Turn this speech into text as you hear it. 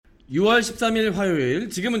6월 13일 화요일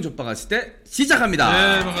지금은 족박아 시대 시작합니다.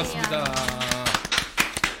 네, 반갑습니다.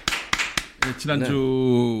 네,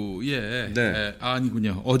 지난주에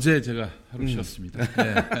아니군요. 어제 제가 하루 쉬었습니다.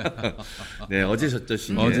 네. 네, 어제 졌죠.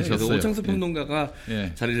 어제 졌어요. 오창수 평론가가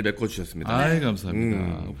자리를 메꿔주셨습니다. 아이,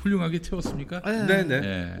 감사합니다. 훌륭하게 채웠습니까?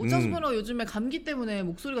 네. 오창수 평론가 요즘에 감기 때문에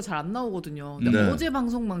목소리가 잘 안 나오거든요. 근데 어제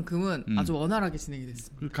방송만큼은 아주 원활하게 진행이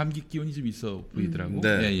됐습니다. 그 감기 기운이 좀 있어 보이더라고.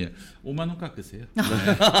 5만 원 깎으세요.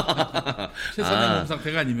 최선의 몸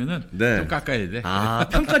상태가 아니면은 좀 깎아야 돼. 아,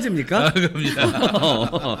 평가제입니까? 그럽니다.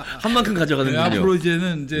 한 만큼 가져가는군요. 앞으로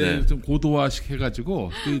이제는 좀 고도화식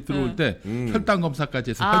해가지고 들어올 때 혈당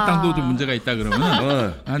검사까지 해서 혈당도 좀 문제가 있다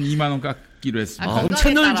그러면은 한 2만 원 깎기로 했습니다.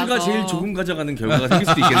 채널주가 제일 조금 가져가는 결과가 생길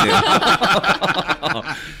수도 있겠네요.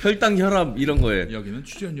 혈당, 혈압 이런 거에. 여기는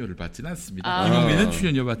출연료를 받지는 않습니다. 이명민은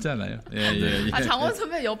출연료 받지 않아요. 장원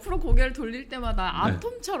선배 옆으로 고개를 돌릴 때마다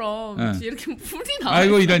아톰처럼 이렇게 불이 나와요.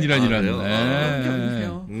 아이고 이런.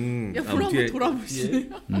 옆으로 한번 돌아보시네요.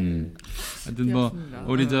 하여튼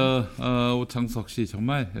우리 오창석 씨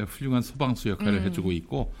정말 훌륭한 소방수 역할을 해주고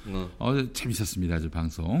있고 재밌었습니다. 아주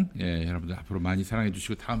방송. 여러분들 앞으로 많이 사랑해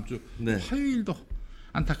주시고 다음 주 화요일도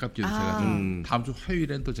안타깝게도 제가 다음 주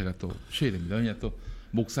화요일엔 또 제가 또 쉬어야 됩니다. 왜냐 또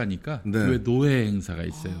목사니까 교회 노회 행사가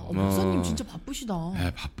있어요. 목사님 진짜 바쁘시다.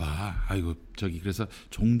 네, 바빠. 아이고 그래서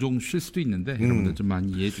종종 쉴 수도 있는데 여러분들 좀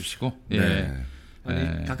많이 이해해 주시고.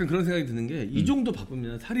 아니, 가끔 그런 생각이 드는 게 이 정도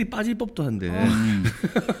바쁘면 살이 빠질 법도 한데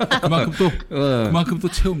그만큼 또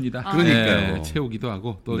채웁니다. 그러니까요. 채우기도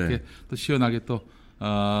하고 또 이렇게 또 시원하게 또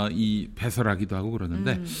이 배설하기도 하고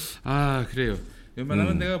그러는데 그래요.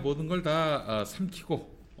 웬만하면 내가 모든 걸 다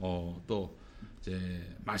삼키고 또 이제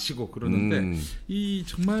마시고 그러는데 이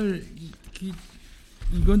정말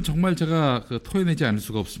이건 정말 제가 토해내지 않을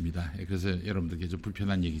수가 없습니다. 그래서 여러분들께 좀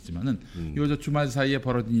불편한 얘기지만은 요 주말 사이에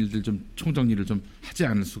벌어진 일들 좀 총정리를 좀 하지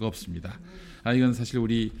않을 수가 없습니다. 이건 사실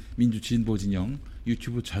우리 민주진보진영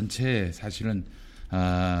유튜브 전체에 사실은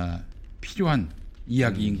필요한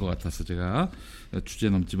이야기인 것 같아서 제가 주제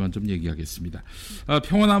넘지만 좀 얘기하겠습니다.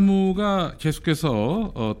 평화나무가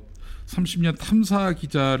계속해서 30년 탐사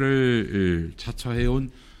기자를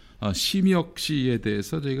자처해온 심혁 씨에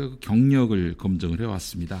대해서 저희가 그 경력을 검증을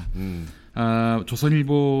해왔습니다.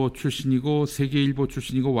 조선일보 출신이고 세계일보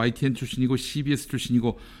출신이고 YTN 출신이고 CBS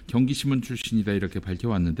출신이고 경기신문 출신이다 이렇게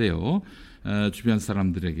밝혀왔는데요. 주변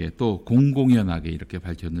사람들에게 또 공공연하게 이렇게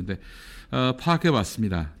밝혔는데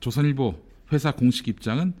파악해봤습니다. 조선일보 회사 공식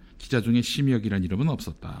입장은 기자 중에 심혁이라는 이름은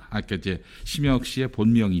없었다. 아까 이제 심혁 씨의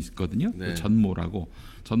본명이 있거든요. 전모라고.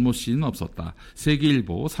 전모 씨는 없었다.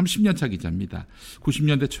 세계일보 30년 차 기자입니다.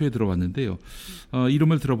 90년대 초에 들어왔는데요.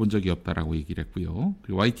 이름을 들어본 적이 없다라고 얘기를 했고요.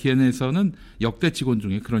 그리고 YTN에서는 역대 직원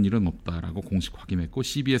중에 그런 일은 없다라고 공식 확인했고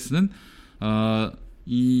CBS는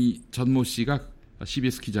이 전모 씨가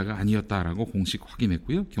CBS 기자가 아니었다라고 공식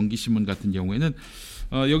확인했고요. 경기신문 같은 경우에는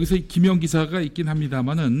여기서 김영 기사가 있긴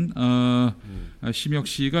합니다만은 심혁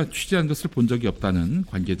씨가 취재한 것을 본 적이 없다는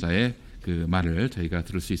관계자의 그 말을 저희가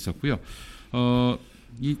들을 수 있었고요.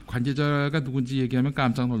 이 관계자가 누군지 얘기하면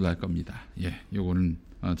깜짝 놀랄 겁니다. 요거는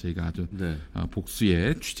저희가 아주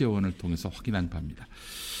복수의 취재원을 통해서 확인한 바입니다.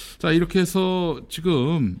 자, 이렇게 해서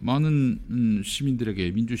지금 많은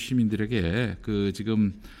시민들에게 민주 시민들에게 그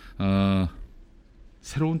지금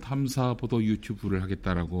새로운 탐사 보도 유튜브를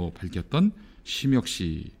하겠다라고 밝혔던 심혁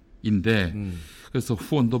씨인데 그래서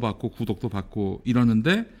후원도 받고 구독도 받고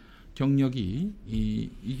이러는데 경력이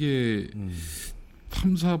이게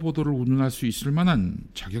탐사 보도를 운영할 수 있을 만한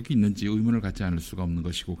자격이 있는지 의문을 갖지 않을 수가 없는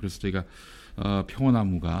것이고 그래서 저희가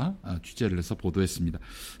평화나무가 취재를 해서 보도했습니다.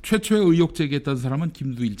 최초의 의혹 제기했던 사람은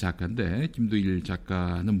김두일 작가인데 김두일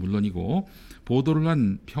작가는 물론이고 보도를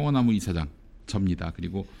한 평화나무 이사장 접니다.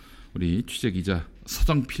 그리고 우리 취재기자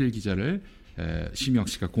서정필 기자를 심혁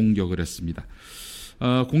씨가 공격을 했습니다.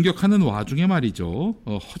 공격하는 와중에 말이죠.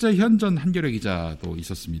 허재현 전 한겨레 기자도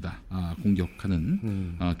있었습니다.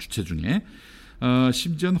 공격하는 주체 중에.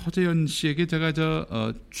 심지어 허재현 씨에게 제가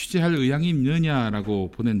취재할 의향이 있느냐라고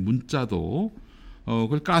보낸 문자도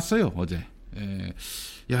그걸 깠어요 어제.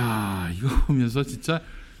 야 이거 보면서 진짜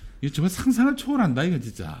이거 정말 상상을 초월한다 이거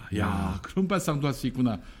진짜. 야 그런 발상도 할 수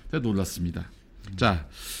있구나. 제가 놀랐습니다. 자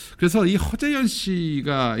그래서 이 허재현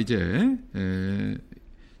씨가 이제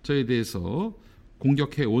저에 대해서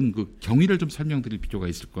공격해 온 그 경위를 좀 설명드릴 필요가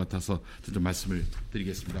있을 것 같아서 좀 말씀을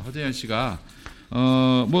드리겠습니다. 허재현 씨가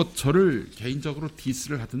저를 개인적으로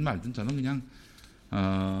디스를 하든 말든 저는 그냥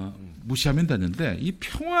무시하면 되는데 이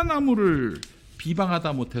평화나무를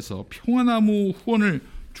비방하다 못해서 평화나무 후원을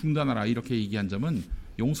중단하라 이렇게 얘기한 점은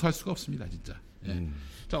용서할 수가 없습니다, 진짜.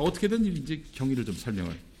 자 어떻게든 이제 경위를 좀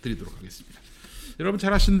설명을 드리도록 하겠습니다. 여러분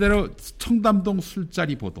잘 아시는 대로 청담동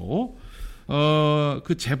술자리 보도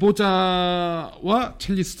그 제보자와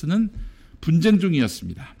첼리스트는 분쟁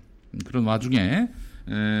중이었습니다. 그런 와중에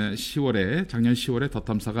작년 10월에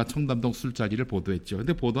더탐사가 청담동 술자리를 보도했죠.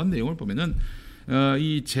 근데 보도한 내용을 보면은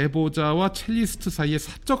이 제보자와 첼리스트 사이의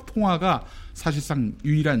사적 통화가 사실상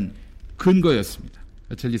유일한 근거였습니다.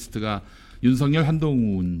 첼리스트가 윤석열,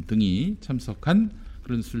 한동훈 등이 참석한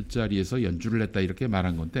그런 술자리에서 연주를 했다 이렇게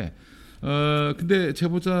말한 건데 근데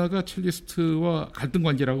제보자가 첼리스트와 갈등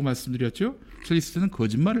관계라고 말씀드렸죠. 첼리스트는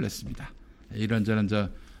거짓말을 했습니다. 이런저런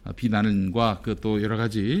비난과 그 또 여러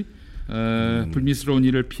가지 불미스러운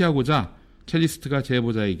일을 피하고자 첼리스트가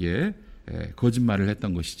제보자에게 거짓말을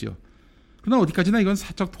했던 것이죠. 그러나 어디까지나 이건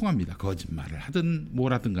사적 통화입니다. 거짓말을 하든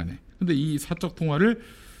뭘 하든 간에. 근데 이 사적 통화를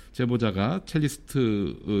제보자가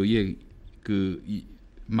첼리스트의 이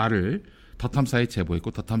말을 더탐사에 제보했고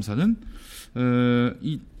더탐사는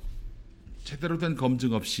이 제대로 된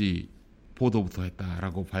검증 없이 보도부터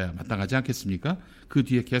했다라고 봐야 마땅하지 않겠습니까? 그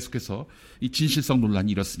뒤에 계속해서 이 진실성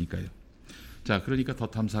논란이 일었으니까요. 자, 그러니까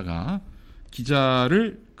더탐사가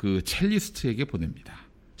기자를 그 첼리스트에게 보냅니다.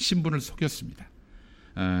 신분을 속였습니다.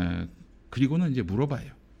 그리고는 이제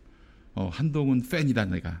물어봐요. 한동훈 팬이다,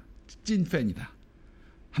 내가 찐 팬이다.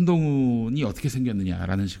 한동훈이 어떻게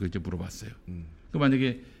생겼느냐라는 식으로 이제 물어봤어요. 그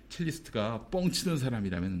만약에 첼리스트가 뻥치는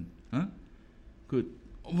사람이라면,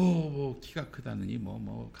 키가 크다느니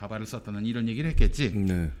가발을 썼다는 이런 얘기를 했겠지.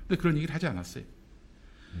 네. 근데 그런 얘기를 하지 않았어요.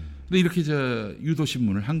 근데 이렇게 유도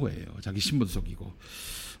신문을 한 거예요. 자기 신분 속이고.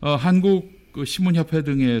 한국 그 신문협회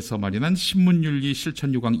등에서 마련한 신문윤리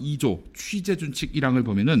실천요강 2조 취재준칙 1항을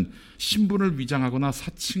보면은 신분을 위장하거나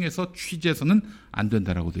사칭해서 취재해서는 안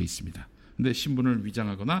된다라고 되어 있습니다. 근데 신분을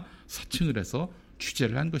위장하거나 사칭을 해서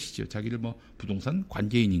취재를 한 것이죠. 자기를 부동산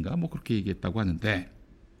관계인인가 그렇게 얘기했다고 하는데,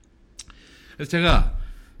 그래서 제가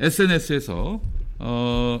SNS에서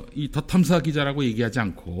이 더탐사 기자라고 얘기하지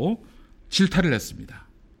않고 질타를 했습니다.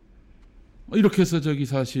 이렇게 해서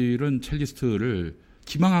사실은 첼리스트를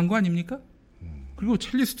기망한 거 아닙니까? 그리고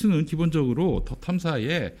첼리스트는 기본적으로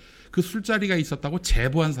더탐사에 그 술자리가 있었다고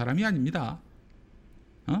제보한 사람이 아닙니다.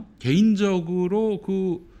 개인적으로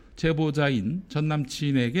그 제보자인 전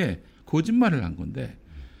남친에게 거짓말을 한 건데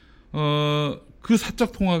그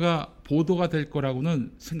사적 통화가 보도가 될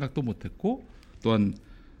거라고는 생각도 못했고, 또한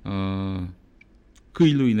그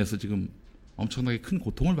일로 인해서 지금 엄청나게 큰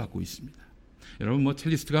고통을 받고 있습니다. 여러분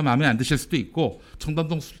첼리스트가 마음에 안 드실 수도 있고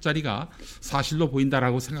청담동 술자리가 사실로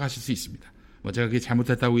보인다라고 생각하실 수 있습니다. 제가 그게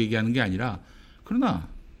잘못했다고 얘기하는 게 아니라, 그러나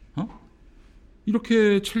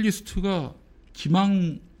이렇게 첼리스트가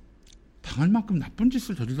기망 당할 만큼 나쁜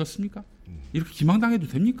짓을 저질렀습니까? 이렇게 기망당해도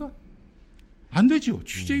됩니까? 안 되죠.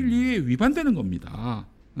 취재윤리에 위반되는 겁니다.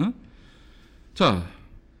 자,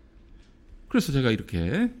 그래서 제가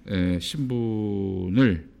이렇게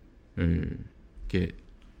신분을 이렇게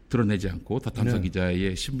드러내지 않고 더탐사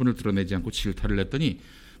기자의 신분을 드러내지 않고 질타를 했더니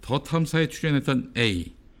더탐사에 출연했던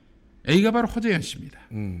A가 바로 허재현 씨입니다.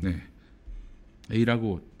 네.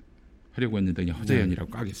 A라고 하려고 했는데 그냥 허재현이라고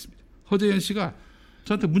까겠습니다. 허재현 씨가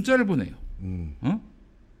저한테 문자를 보내요.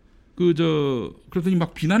 그러더니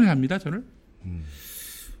막 비난을 합니다, 저를.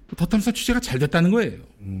 더탐사 취재가 잘 됐다는 거예요.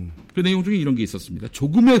 그 내용 중에 이런 게 있었습니다.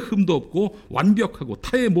 조금의 흠도 없고 완벽하고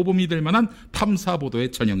타의 모범이 될 만한 탐사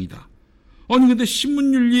보도의 전형이다. 아니 근데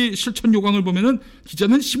신문윤리 실천 요강을 보면은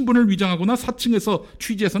기자는 신분을 위장하거나 사칭해서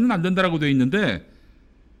취재해서는 안 된다라고 되어 있는데,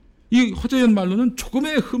 이 허재현 말로는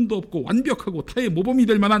조금의 흠도 없고 완벽하고 타의 모범이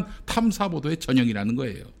될 만한 탐사 보도의 전형이라는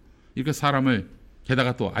거예요. 이렇게 사람을,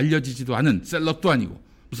 게다가 또 알려지지도 않은 셀럽도 아니고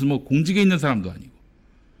무슨 공직에 있는 사람도 아니고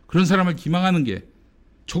그런 사람을 기망하는 게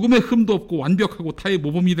조금의 흠도 없고 완벽하고 타의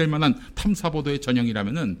모범이 될 만한 탐사 보도의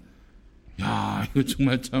전형이라면은, 야, 이거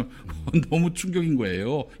정말 참 너무 충격인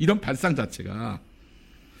거예요. 이런 발상 자체가.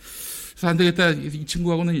 그래서 안 되겠다. 이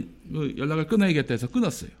친구하고는 연락을 끊어야겠다 해서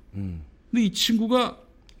끊었어요. 근데 이 친구가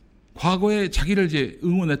과거에 자기를 이제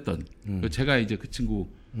응원했던, 제가 이제 그 친구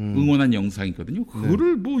응원한 영상이거든요.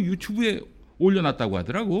 그거를 유튜브에 올려놨다고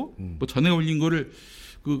하더라고. 전에 올린 거를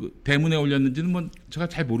그 대문에 올렸는지는 제가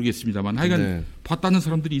잘 모르겠습니다만 하여간 봤다는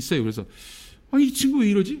사람들이 있어요. 그래서 아니 이 친구 왜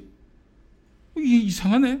이러지? 이게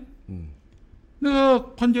이상하네.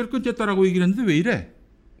 내가 관계를 끊겠다라고 얘기를 했는데 왜 이래?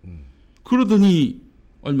 그러더니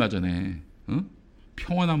얼마 전에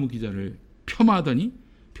평화나무 기자를 폄하하더니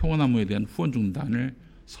평화나무에 대한 후원 중단을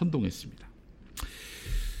선동했습니다.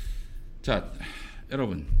 자,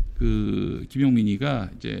 여러분, 그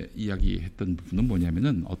김용민이가 이제 이야기했던 부분은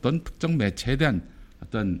뭐냐면은 어떤 특정 매체에 대한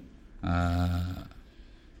어떤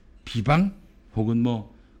비방 혹은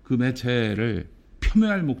그 매체를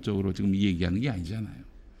폄훼할 목적으로 지금 이 얘기하는 게 아니잖아요.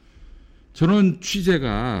 저런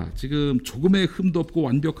취재가 지금 조금의 흠도 없고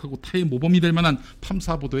완벽하고 타의 모범이 될 만한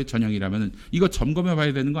탐사 보도의 전형이라면 이거 점검해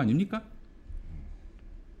봐야 되는 거 아닙니까?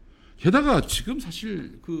 게다가 지금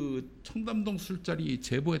사실 그 청담동 술자리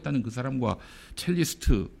제보했다는 그 사람과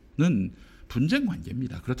첼리스트는 분쟁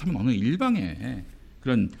관계입니다. 그렇다면 어느 일방의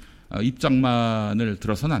그런 입장만을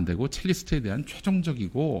들어서는 안 되고 첼리스트에 대한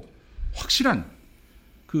최종적이고 확실한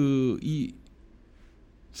그 이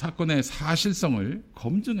사건의 사실성을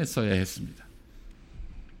검증했어야 했습니다.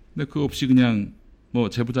 근데 그 없이 그냥 뭐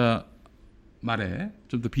제보자 말에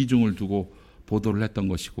좀 더 비중을 두고 보도를 했던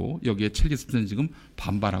것이고 여기에 첼리스트는 지금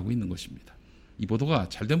반발하고 있는 것입니다. 이 보도가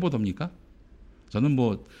잘된 보도입니까? 저는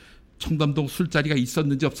뭐 청담동 술자리가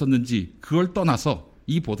있었는지 없었는지 그걸 떠나서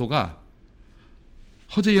이 보도가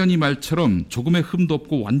허재연이 말처럼 조금의 흠도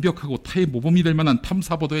없고 완벽하고 타의 모범이 될 만한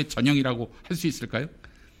탐사 보도의 전형이라고 할 수 있을까요?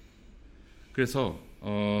 그래서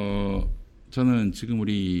저는 지금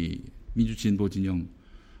우리 민주진보 진영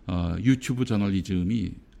유튜브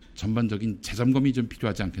저널리즘이 전반적인 재점검이 좀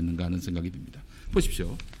필요하지 않겠는가 하는 생각이 듭니다.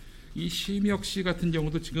 보십시오. 이 심혁 씨 같은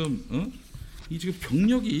경우도 지금 이 지금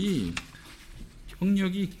병력이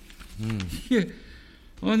이게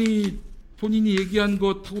아니 본인이 얘기한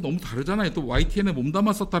것하고 너무 다르잖아요. 또 YTN에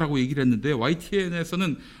몸담아 썼다라고 얘기를 했는데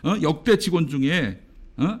YTN에서는 역대 직원 중에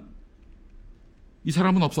이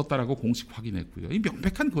사람은 없었다라고 공식 확인했고요. 이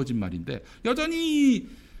명백한 거짓말인데 여전히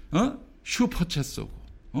슈퍼챗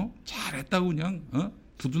쏘고 잘했다고 그냥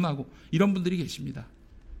두둔하고 이런 분들이 계십니다.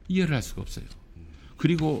 이해를 할 수가 없어요.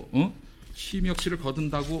 그리고 심혁 씨를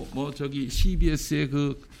거둔다고 뭐 저기 CBS의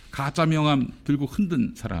그 가짜 명함 들고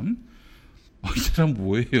흔든 사람 이 사람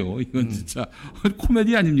뭐예요? 이건 진짜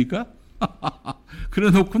코미디 아닙니까?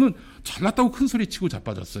 그래놓고는 잘났다고 큰 소리 치고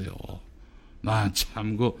자빠졌어요. 난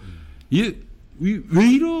참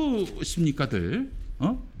왜 이러십니까들?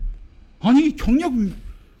 아니 경력을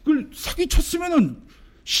사기쳤으면은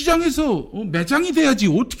시장에서 매장이 돼야지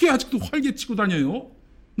어떻게 아직도 활개치고 다녀요?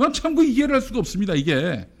 난 참 이해를 할 수가 없습니다.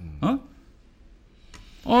 이게 나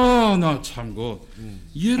참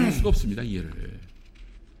이해를 할 수가 없습니다. 이해를.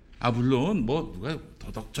 물론 뭐 누가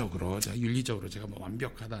도덕적으로 제가 윤리적으로 제가 뭐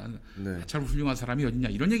완벽하다, 참 훌륭한 사람이 어딨냐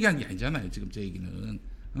이런 얘기하는 게 아니잖아요. 지금 제 얘기는.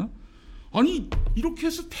 아니 이렇게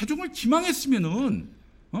해서 대중을 기망했으면은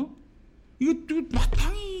이거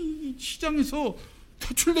마땅히 시장에서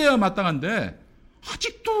퇴출돼야 마땅한데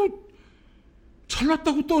아직도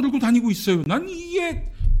잘났다고 떠들고 다니고 있어요. 난 이게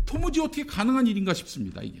도무지 어떻게 가능한 일인가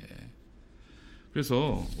싶습니다. 이게.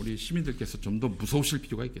 그래서 우리 시민들께서 좀 더 무서우실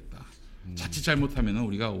필요가 있겠다. 자칫 잘못하면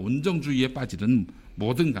우리가 온정주의에 빠지든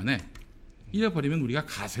뭐든 간에 이래버리면 우리가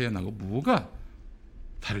가세에 나고 뭐가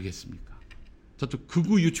다르겠습니까? 저쪽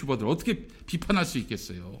극우 유튜버들 어떻게 비판할 수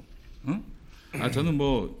있겠어요? 저는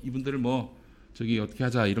뭐 이분들을 뭐 저기 어떻게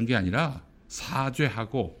하자 이런 게 아니라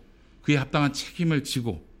사죄하고 그에 합당한 책임을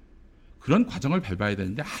지고 그런 과정을 밟아야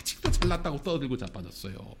되는데 아직도 잘났다고 떠들고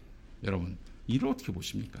자빠졌어요. 여러분 이를 어떻게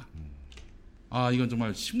보십니까? 이건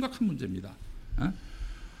정말 심각한 문제입니다.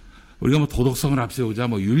 우리가 뭐 도덕성을 앞세우자,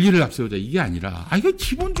 뭐 윤리를 앞세우자 이게 아니라 이거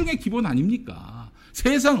기본 중에 기본 아닙니까?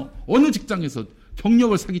 세상 어느 직장에서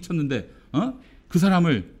경력을 사기쳤는데 그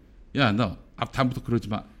사람을 야 너 다음부터 그러지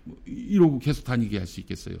마 이러고 계속 다니게 할 수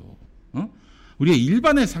있겠어요? 우리가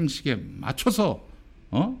일반의 상식에 맞춰서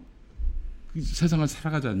그 세상을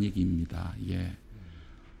살아가자는 얘기입니다. 예.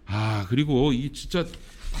 그리고 이 진짜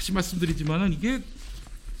다시 말씀드리지만은 이게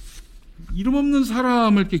이름 없는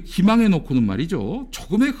사람을 이렇게 기망해 놓고는 말이죠.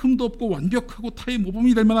 조금의 흠도 없고 완벽하고 타의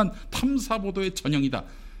모범이 될 만한 탐사 보도의 전형이다.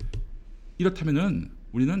 이렇다면은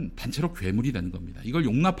우리는 단체로 괴물이 되는 겁니다. 이걸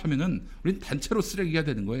용납하면은 우리는 단체로 쓰레기가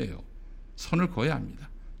되는 거예요. 선을 그어야 합니다.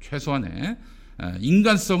 최소한의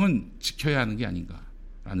인간성은 지켜야 하는 게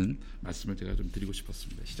아닌가라는 말씀을 제가 좀 드리고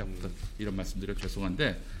싶었습니다. 시작부터 이런 말씀드려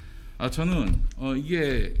죄송한데 저는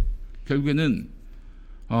이게 결국에는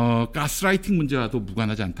가스라이팅 문제와도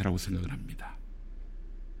무관하지 않다라고 생각을 합니다.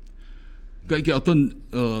 그러니까 이게 어떤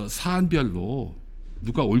사안별로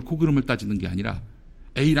누가 옳고 그름을 따지는 게 아니라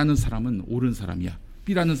A라는 사람은 옳은 사람이야.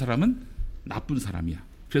 B라는 사람은 나쁜 사람이야.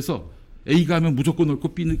 그래서 A가 하면 무조건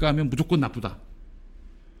옳고 B가 하면 무조건 나쁘다.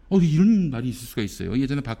 이런 말이 있을 수가 있어요.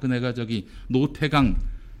 예전에 박근혜가 저기 노태강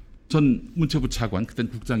전 문체부 차관, 그땐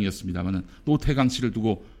국장이었습니다만은 노태강 씨를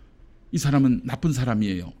두고 이 사람은 나쁜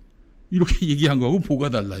사람이에요. 이렇게 얘기한 거하고 뭐가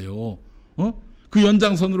달라요? 그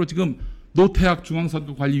연장선으로 지금 노태학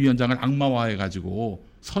중앙선거관리위원장을 악마화해가지고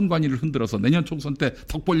선관위를 흔들어서 내년 총선 때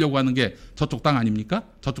덕 보려고 하는 게 저쪽 당 아닙니까?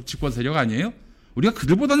 저쪽 집권 세력 아니에요? 우리가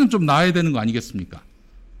그들보다는 좀 나아야 되는 거 아니겠습니까?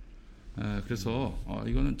 그래서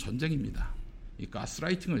이거는 전쟁입니다. 이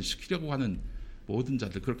가스라이팅을 시키려고 하는 모든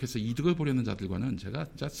자들, 그렇게 해서 이득을 보려는 자들과는 제가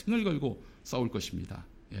진짜 생을 걸고 싸울 것입니다.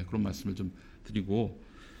 예, 그런 말씀을 좀 드리고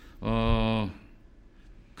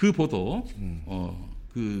그 보도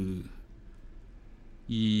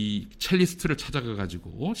이 첼리스트를 찾아가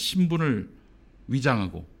가지고 신분을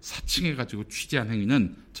위장하고 사칭해 가지고 취재한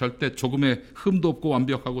행위는 절대 조금의 흠도 없고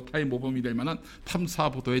완벽하고 타의 모범이 될 만한 탐사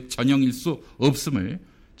보도의 전형일 수 없음을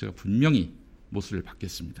제가 분명히 모습을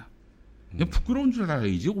받겠습니다. 그냥 부끄러운 줄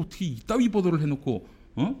알아야지 어떻게 이따위 보도를 해놓고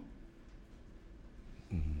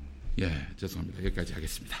예, 죄송합니다. 여기까지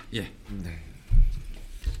하겠습니다. 예.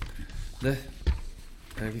 네,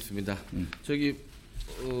 알겠습니다. 저기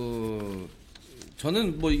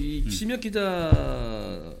저는 뭐 이 심혁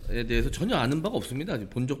기자에 대해서 전혀 아는 바가 없습니다. 아직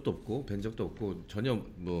본 적도 없고 뵌 적도 없고 전혀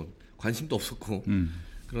뭐 관심도 없었고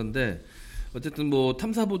그런데 어쨌든 뭐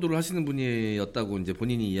탐사 보도를 하시는 분이었다고 이제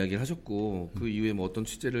본인이 이야기를 하셨고 그 이후에 뭐 어떤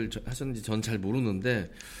취재를 하셨는지 전 잘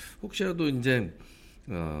모르는데 혹시라도 이제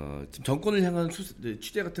지금 정권을 향한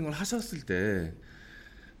취재 같은 걸 하셨을 때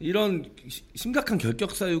이런 심각한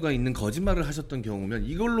결격 사유가 있는 거짓말을 하셨던 경우면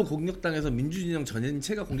이걸로 공격당해서 민주진영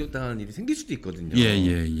전체가 공격당하는 일이 생길 수도 있거든요.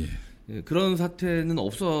 예. 그런 사태는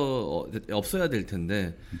없어야 될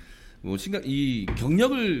텐데 뭐 이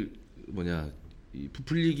경력을 이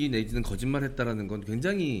부풀리기 내지는 거짓말했다라는 건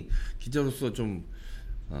굉장히 기자로서 좀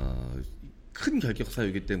큰 결격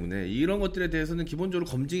사유이기 때문에 이런 것들에 대해서는 기본적으로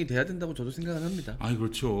검증이 돼야 된다고 저도 생각을 합니다. 아니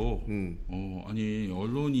그렇죠. 아니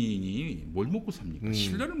언론인이 뭘 먹고 삽니까?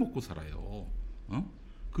 신뢰를 먹고 살아요.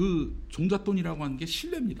 그 종잣돈이라고 하는 게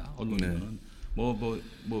신뢰입니다. 언론인은. 네.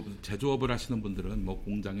 뭐 제조업을 하시는 분들은 뭐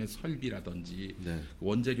공장의 설비라든지 네.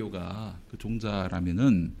 원재료가 그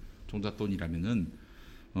종잣돈이라면은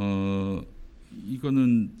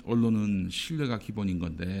이거는 언론은 신뢰가 기본인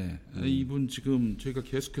건데 이분 지금 저희가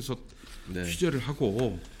계속해서 네. 취재를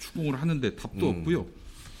하고 추궁을 하는데 답도 없고요.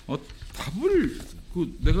 답을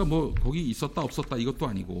내가 뭐 거기 있었다 없었다 이것도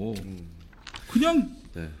아니고 그냥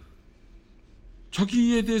네.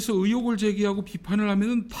 자기에 대해서 의혹을 제기하고 비판을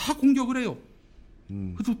하면은 다 공격을 해요.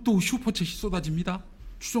 그래도 또 슈퍼챗이 쏟아집니다.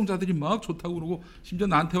 추종자들이 막 좋다고 그러고 심지어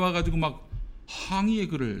나한테 와가지고 막 항의의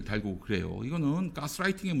글을 달고 그래요. 이거는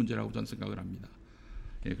가스라이팅의 문제라고 저는 생각을 합니다.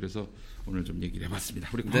 예, 그래서 오늘 좀 얘기를 해봤습니다.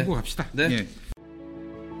 우리 광고 갑시다. 네. 예.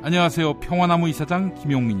 안녕하세요. 평화나무 이사장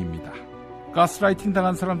김용민입니다. 가스라이팅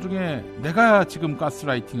당한 사람 중에 내가 지금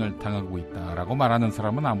가스라이팅을 당하고 있다라고 말하는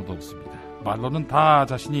사람은 아무도 없습니다. 말로는 다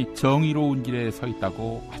자신이 정의로운 길에 서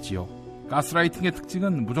있다고 하지요. 가스라이팅의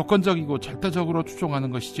특징은 무조건적이고 절대적으로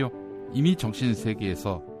추종하는 것이죠. 이미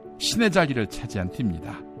정신세계에서 신의 자리를 차지한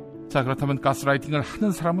팀입니다. 자, 그렇다면 가스라이팅을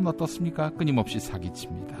하는 사람은 어떻습니까? 끊임없이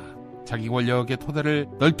사기칩니다. 자기 권력의 토대를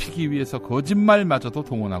넓히기 위해서 거짓말마저도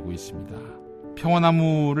동원하고 있습니다.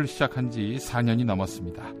 평화나무를 시작한 지 4년이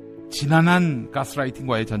넘었습니다. 지난한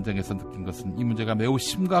가스라이팅과의 전쟁에서 느낀 것은 이 문제가 매우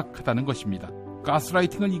심각하다는 것입니다.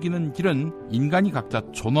 가스라이팅을 이기는 길은 인간이 각자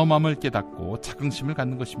존엄함을 깨닫고 자긍심을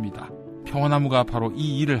갖는 것입니다. 평화나무가 바로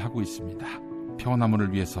이 일을 하고 있습니다.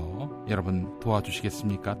 평화나무를 위해서 여러분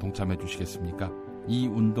도와주시겠습니까? 동참해 주시겠습니까? 이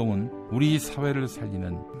운동은 우리 사회를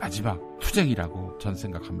살리는 마지막 투쟁이라고 전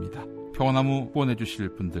생각합니다. 평화나무 후원해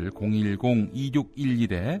주실 분들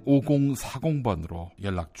 010-2611-5040번으로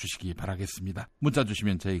연락 주시기 바라겠습니다. 문자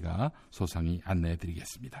주시면 저희가 소상히 안내해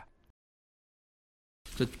드리겠습니다.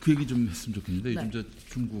 그 얘기 좀 했으면 좋겠는데 네. 요즘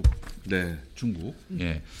중국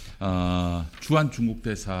네. 주한 중국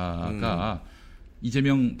대사가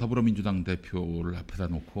이재명 더불어민주당 대표를 앞에다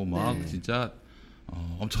놓고 막 네. 진짜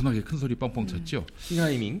엄청나게 큰 소리 뻥뻥 쳤죠.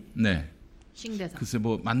 싱하이밍. 네. 싱대사. 글쎄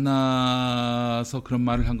뭐 만나서 그런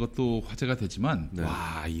말을 한 것도 화제가 되지만 네.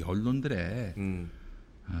 와, 이 언론들의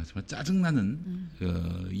정말 짜증나는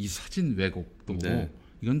이 사진 왜곡도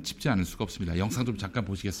이건 짚지 않을 수가 없습니다. 영상 좀 잠깐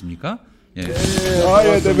보시겠습니까? 예.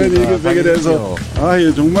 예, 대표님 이게 뵙게 돼서 예,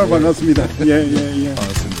 정말 반갑습니다. 예.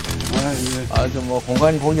 반갑습니다. 좀 뭐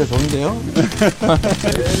공간이 보기가 좋은데요?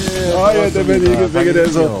 예, 대표님 이게 뵙게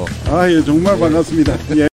돼서 예, 정말 반갑습니다.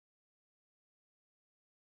 예.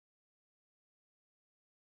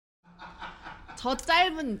 저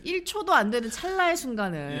짧은 1초도 안 되는 찰나의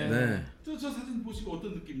순간을 네. 저 사진 보시고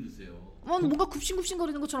어떤 느낌 드세요? 뭔가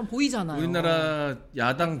굽신굽신거리는 것처럼 보이잖아요. 우리나라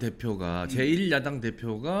야당 대표가 제1야당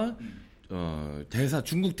대표가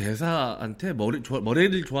중국 대사한테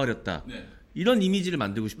머리를 조아렸다. 네. 이런 이미지를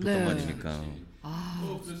만들고 싶었던 네. 거 아닙니까?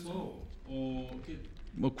 그래서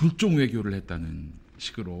뭐 굴종 외교를 했다는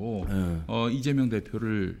식으로 이재명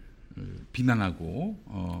대표를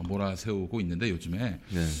비난하고 몰아세우고 있는데 요즘에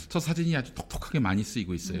저 사진이 아주 톡톡하게 많이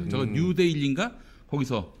쓰이고 있어요. 저거 뉴데일리인가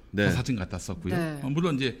거기서 네. 저 사진 갖다 썼고요. 네.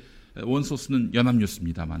 물론 이제 원소스는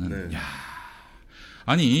연합뉴스입니다만은 네. 야,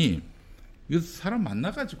 아니 이 사람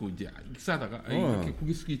만나가지고 이제 익사하다가 이렇게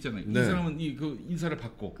고개 숙이 있잖아요. 네. 이 사람은 그 인사를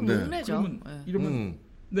받고 그럼 혼내죠. 그러면 네. 이러면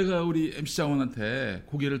내가 우리 MC 장원한테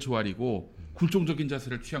고개를 조아리고 굴종적인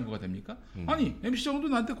자세를 취한 거가 됩니까? 아니 MC 장원도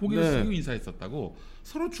나한테 고개를 숙이고 인사했었다고.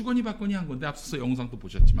 서로 주거니 받거니 한 건데 앞서서 영상도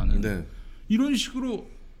보셨지만은 이런 식으로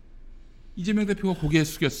이재명 대표가 고개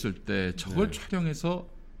숙였을 때 저걸 촬영해서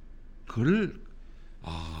그걸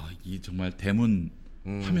이 정말 대문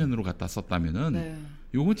화면으로 갖다 썼다면은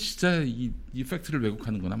요거 진짜 이 팩트를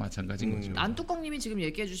왜곡하는 거나 마찬가지인 거죠. 안뚜껑님이 지금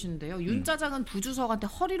얘기해 주시는데요. 윤 짜장은 부주석한테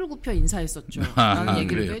허리를 굽혀 인사했었죠. 라는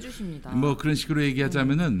얘기를 또 해주십니다. 뭐 그런 식으로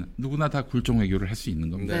얘기하자면은 누구나 다 굴종 외교를 할 수 있는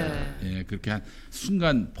겁니다. 예, 그렇게 한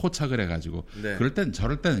순간 포착을 해가지고 그럴 땐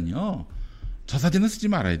저럴 때는요. 저 사진은 쓰지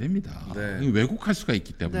말아야 됩니다. 왜곡할 수가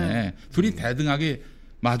있기 때문에 둘이 대등하게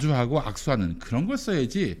마주하고 악수하는 그런 걸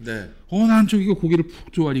써야지. 난 저기가 고개를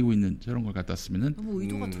푹 조아리고 있는 저런 걸 갖다 쓰면은 너무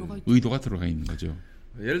의도가 들어가 있는 거죠.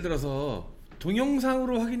 예를 들어서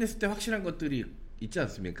동영상으로 확인했을 때 확실한 것들이 있지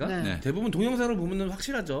않습니까? 대부분 동영상으로 보면은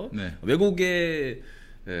확실하죠.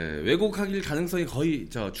 왜곡하길 가능성이 거의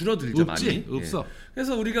줄어들죠. 없지, 많이. 없어.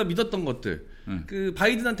 그래서 우리가 믿었던 것들, 그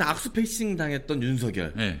바이든한테 악수 패싱 당했던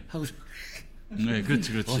윤석열 하고.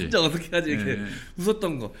 그렇지. 진짜 어떻게 하지 이렇게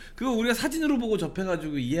웃었던 거. 그거 우리가 사진으로 보고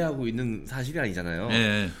접해가지고 이해하고 있는 사실이 아니잖아요.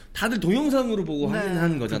 다들 동영상으로 보고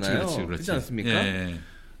확인하는 거잖아요. 그렇지 않습니까?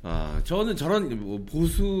 저는 저런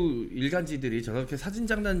보수 일간지들이 저렇게 사진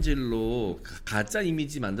장난질로 가짜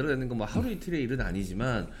이미지 만들어내는 건 뭐 하루 이틀의 일은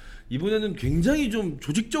아니지만 이번에는 굉장히 좀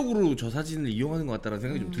조직적으로 저 사진을 이용하는 것 같다는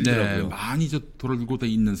생각이 좀 들더라고요. 많이 돌고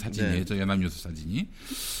있는 사진이에요. 저 연합뉴스 사진이.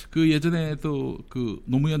 그 예전에도 그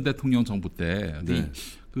노무현 대통령 정부 때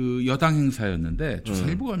그 여당 행사였는데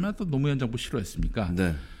조선일보가 얼마나 또 노무현 정부 싫어했습니까?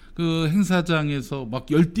 그 행사장에서 막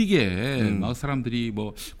열띠게 막 사람들이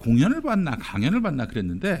뭐 공연을 봤나 강연을 봤나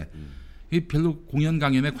그랬는데 별로 공연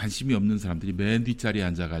강연에 관심이 없는 사람들이 맨 뒷자리에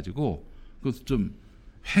앉아가지고 그것도 좀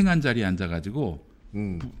횡한 자리에 앉아가지고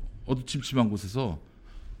어두침침한 곳에서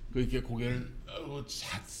이렇게 고개를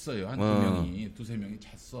잤어요. 한 두세 명이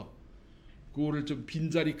잤어. 그거를 좀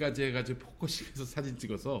빈자리까지 해가지고 포커싱해서 사진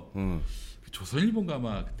찍어서 조선일보가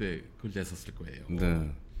아마 그때 그걸 냈었을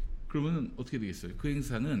거예요. 그러면 어떻게 되겠어요? 그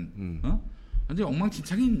행사는 완전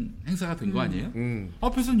엉망진창인 행사가 된 거 아니에요?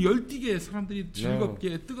 앞에서는 열띠게 사람들이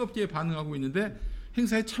즐겁게 뜨겁게 반응하고 있는데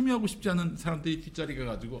행사에 참여하고 싶지 않은 사람들이 뒷자리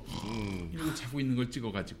가가지고 이러고 자고 있는 걸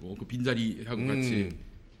찍어가지고 그 빈자리하고 같이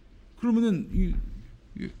그러면은 이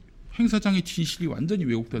행사장의 진실이 완전히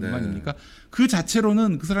왜곡되는 거 아닙니까? 그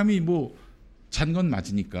자체로는 그 사람이 뭐 잔 건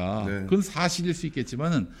맞으니까 그건 사실일 수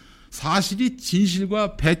있겠지만은 사실이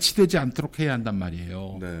진실과 배치되지 않도록 해야 한단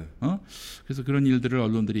말이에요. 그래서 그런 일들을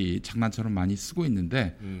언론들이 장난처럼 많이 쓰고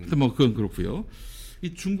있는데, 근데 뭐 그건 그렇고요.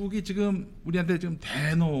 이 중국이 지금 우리한테 지금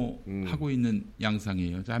대노하고 있는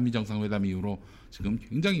양상이에요. 한미 정상회담 이후로 지금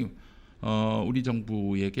굉장히 우리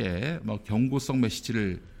정부에게 뭐 경고성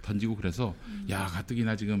메시지를 던지고 그래서 야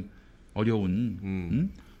가뜩이나 지금 어려운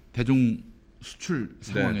대중 수출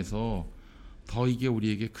상황에서 더 이게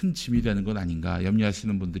우리에게 큰 짐이 되는 건 아닌가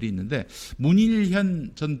염려하시는 분들이 있는데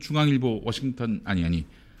문일현 전 중앙일보 워싱턴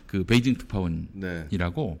그 베이징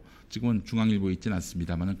특파원이라고 지금은 중앙일보에 있지는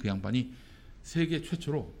않습니다만 그 양반이 세계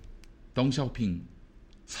최초로 덩샤오핑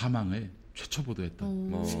사망을 최초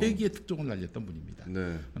보도했던 세계의 특종을 날렸던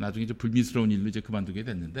분입니다. 나중에 이제 불미스러운 일로 이제 그만두게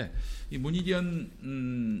됐는데 이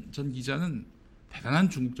문일현 전 기자는 대단한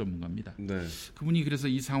중국 전문가입니다. 그분이 그래서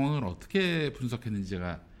이 상황을 어떻게 분석했는지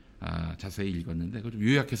제가 자세히 읽었는데 그걸 좀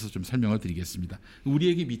요약해서 좀 설명을 드리겠습니다.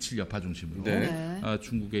 우리에게 미칠 여파 중심으로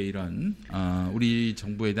중국의 이런 우리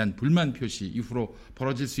정부에 대한 불만 표시 이후로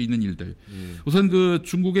벌어질 수 있는 일들. 우선 그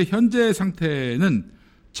중국의 현재 상태는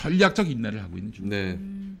전략적 인내를 하고 있는 중국.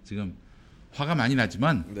 지금 화가 많이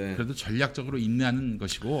나지만 그래도 전략적으로 인내하는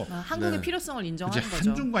것이고 한국의 필요성을 인정하는 거죠.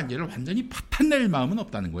 한중 관계를 완전히 파탄낼 마음은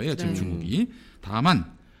없다는 거예요. 지금 중국이. 다만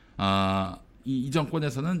이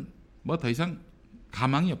정권에서는 뭐 더 이상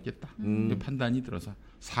가망이 없겠다. 판단이 들어서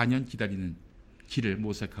 4년 기다리는 길을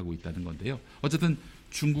모색하고 있다는 건데요. 어쨌든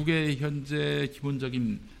중국의 현재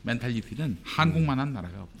기본적인 멘탈리티는 한국만한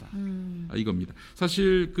나라가 없다. 이겁니다.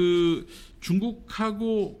 사실 그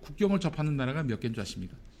중국하고 국경을 접하는 나라가 몇 개인 줄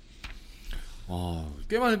아십니까?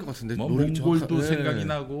 꽤 많을 것 같은데. 뭐 몽골도 생각이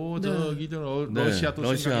나고 저기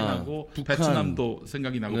러시아도 생각이 나고 북한. 베트남도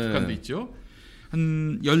생각이 나고 북한도 있죠.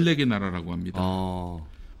 한 14개 나라라고 합니다.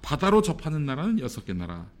 바다로 접하는 나라는 6개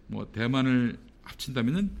나라. 뭐 대만을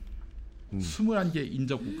합친다면은 21개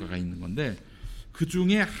인접 국가가 있는 건데 그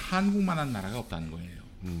중에 한국만한 나라가 없다는 거예요.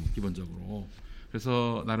 기본적으로.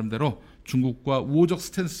 그래서 나름대로 중국과 우호적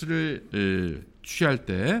스탠스를 취할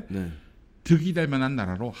때 득이 될 만한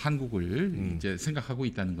나라로 한국을 이제 생각하고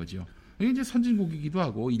있다는 거죠. 이게 이제 선진국이기도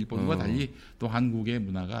하고 일본과 달리 또 한국의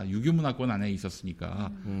문화가 유교 문화권 안에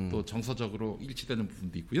있었으니까 또 정서적으로 일치되는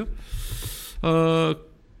부분도 있고요.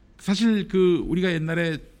 사실 그 우리가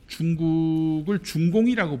옛날에 중국을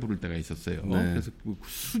중공이라고 부를 때가 있었어요. 그래서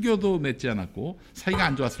수교도 맺지 않았고 사이가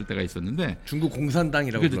안 좋았을 때가 있었는데 중국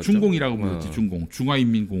공산당이라고 불렀죠. 중공이라고 불렀지. 중공,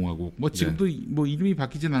 중화인민공화국. 뭐 지금도 뭐 이름이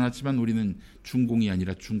바뀌진 않았지만 우리는 중공이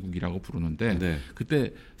아니라 중국이라고 부르는데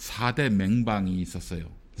그때 4대 맹방이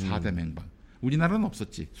있었어요. 4대 맹방. 우리나라는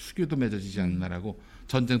없었지. 수교도 맺어지지 않는 나라고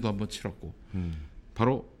전쟁도 한번 치렀고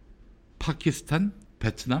바로 파키스탄,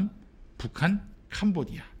 베트남, 북한,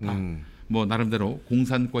 캄보디아. 뭐 나름대로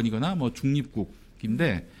공산권이거나 뭐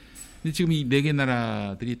중립국인데 지금 이 4개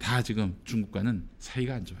나라들이 다 지금 중국과는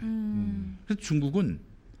사이가 안 좋아요. 그래서 중국은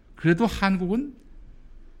그래도 한국은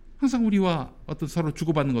항상 우리와 어떤 서로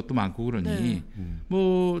주고받는 것도 많고 그러니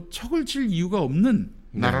뭐 척을 칠 이유가 없는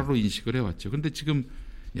나라로 인식을 해왔죠. 그런데 지금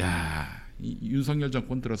이 윤석열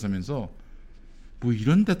정권 들어서면서 뭐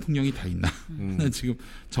이런 대통령이 다 있나? 지금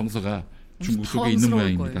정서가 중국 쪽에 있는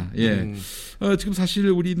모양입니다. 지금 사실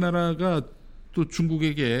우리나라가 또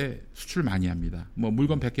중국에게 수출 많이 합니다. 뭐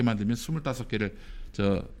물건 100개 만들면 25개를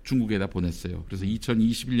저 중국에다 보냈어요. 그래서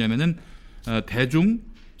 2021년에는 대중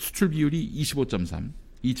수출 비율이 25.3,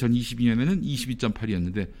 2022년에는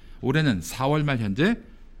 22.8이었는데 올해는 4월 말 현재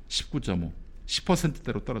 19.5,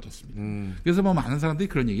 10%대로 떨어졌습니다. 그래서 뭐 많은 사람들이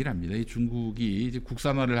그런 얘기를 합니다. 이 중국이 이제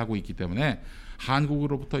국산화를 하고 있기 때문에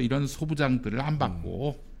한국으로부터 이런 소부장들을 안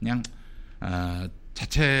받고 그냥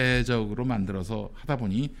자체적으로 만들어서 하다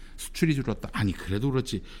보니 수출이 줄었다. 아니 그래도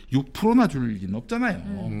그렇지 6%나 줄 리는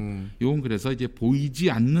없잖아요. 이건 그래서 이제 보이지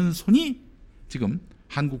않는 손이 지금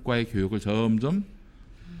한국과의 교역을 점점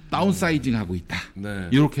다운사이징하고 있다.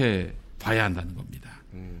 이렇게 봐야 한다는 겁니다.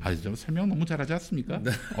 좀 설명 너무 잘하지 않습니까?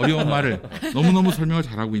 어려운 말을 너무너무 설명을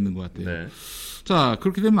잘하고 있는 것 같아요. 자,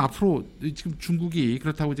 그렇게 되면 앞으로 지금 중국이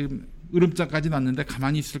그렇다고 지금 으름장까지 났는데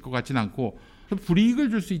가만히 있을 것 같지는 않고 불이익을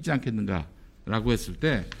줄 수 있지 않겠는가라고 했을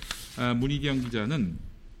때 문희경 기자는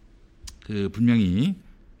그 분명히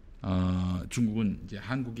중국은 이제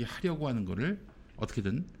한국이 하려고 하는 거를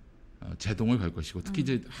어떻게든 제동을 걸 것이고 특히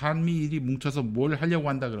이제 한미일이 뭉쳐서 뭘 하려고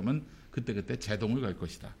한다 그러면 그때 제동을 걸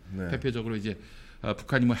것이다. 대표적으로 이제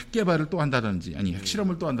북한이 뭐 핵 개발을 또 한다든지 아니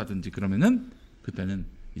핵실험을 또 한다든지 그러면은 그때는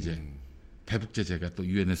이제 대북 제재가 또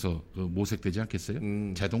유엔에서 모색되지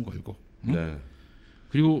않겠어요? 제동 걸고.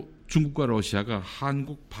 그리고 중국과 러시아가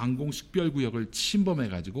한국 방공 식별구역을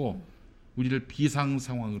침범해가지고 우리를 비상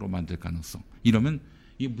상황으로 만들 가능성. 이러면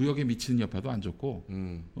이 무역에 미치는 여파도 안 좋고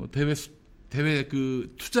대외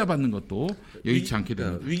그 투자 받는 것도 여의치 않게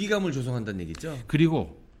됩니다. 위기감을 조성한다는 얘기죠.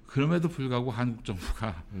 그리고 그럼에도 불구하고 한국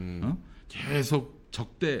정부가 계속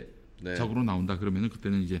적대적으로 나온다 그러면은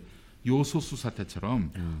그때는 이제 요소수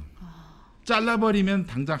사태처럼 잘라버리면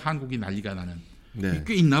당장 한국이 난리가 나는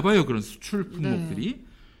꽤 있나 봐요. 그런 수출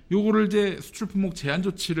품목들이. 요거를 이제 수출 품목 제한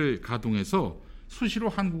조치를 가동해서 수시로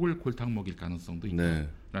한국을 골탕 먹일 가능성도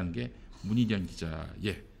있다라는 게 문희경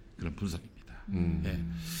기자의 그런 분석입니다.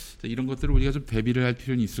 이런 것들을 우리가 좀 대비를 할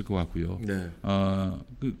필요는 있을 것 같고요.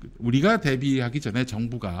 우리가 대비하기 전에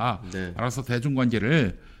정부가 알아서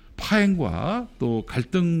대중관계를 파행과 또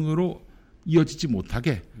갈등으로 이어지지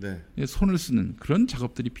못하게 손을 쓰는 그런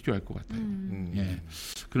작업들이 필요할 것 같아요.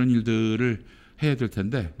 그런 일들을 해야 될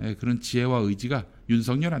텐데 그런 지혜와 의지가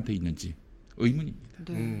윤석열한테 있는지 의문입니다.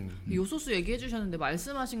 요소수 얘기해 주셨는데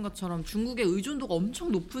말씀하신 것처럼 중국의 의존도가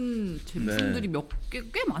엄청 높은 제품들이 몇 개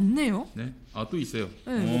꽤 많네요. 또 있어요.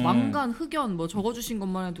 뭐 망간, 흑연 뭐 적어주신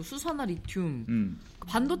것만 해도 수산화, 리튬,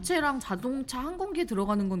 반도체랑 자동차, 항공기에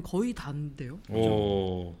들어가는 건 거의 다인데요.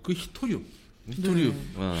 그 히토류.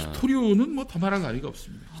 히토류는 뭐 더 말할 나위가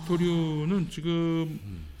없습니다. 히토류는 지금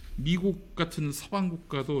미국 같은 서방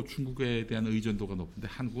국가도 중국에 대한 의존도가 높은데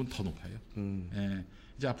한국은 더 높아요.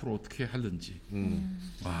 이제 앞으로 어떻게 하는지.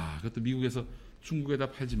 그것도 미국에서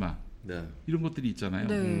중국에다 팔지 마. 이런 것들이 있잖아요.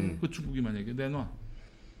 그 중국이 만약에 내놔.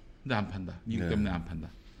 근데 안 판다. 미국 때문에 안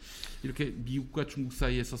판다. 이렇게 미국과 중국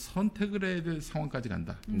사이에서 선택을 해야 될 상황까지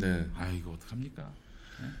간다. 이거 어떡합니까?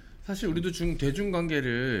 사실 우리도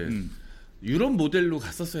대중관계를 유럽 모델로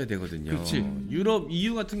갔었어야 되거든요. 그렇지. 유럽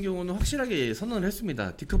EU 같은 경우는 확실하게 선언을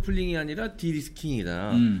했습니다. 디커플링이 아니라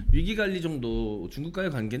디리스킹이다. 위기관리 정도, 중국과의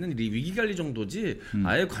관계는 위기관리 정도지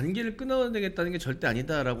아예 관계를 끊어내겠다는 게 절대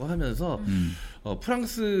아니다라고 하면서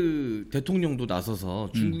프랑스 대통령도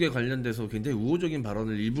나서서 중국에 관련돼서 굉장히 우호적인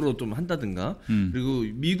발언을 일부러 좀 한다든가 그리고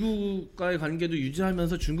미국과의 관계도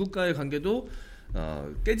유지하면서 중국과의 관계도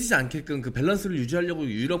깨지지 않게끔 그 밸런스를 유지하려고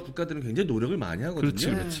유럽 국가들은 굉장히 노력을 많이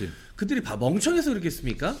하거든요. 그렇지. 그들이 멍청해서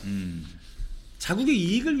그렇겠습니까? 자국의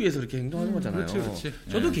이익을 위해서 그렇게 행동하는 거잖아요. 그렇지.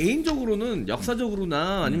 저도 개인적으로는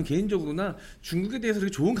역사적으로나 아니면 개인적으로나 중국에 대해서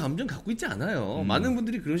그렇게 좋은 감정 갖고 있지 않아요. 많은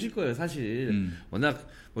분들이 그러실 거예요, 사실. 워낙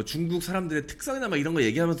뭐 중국 사람들의 특성이나 막 이런 거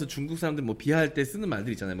얘기하면서 중국 사람들 뭐 비하할 때 쓰는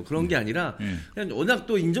말들 있잖아요. 뭐 그런 게 아니라 그냥 워낙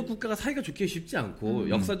또 인접 국가가 사이가 좋게 쉽지 않고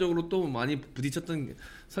역사적으로 또 많이 부딪혔던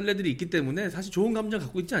선례들이 있기 때문에 사실 좋은 감정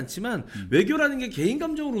갖고 있지 않지만 외교라는 게 개인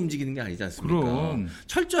감정으로 움직이는 게 아니지 않습니까? 그럼.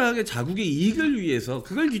 철저하게 자국의 이익을 위해서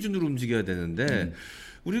그걸 기준으로 움직여야 되는데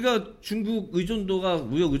우리가 중국 의존도가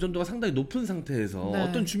무역 의존도가 상당히 높은 상태에서 네.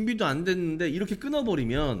 어떤 준비도 안 됐는데 이렇게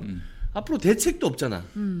끊어버리면 앞으로 대책도 없잖아.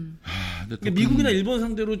 그러니까 미국이나 일본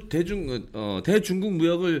상대로 대중국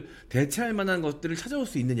무역을 대체할 만한 것들을 찾아올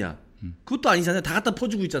수 있느냐? 그것도 아니잖아요. 다 갖다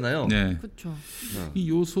퍼주고 있잖아요. 네. 그렇죠. 이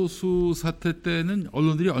요소수 사태 때는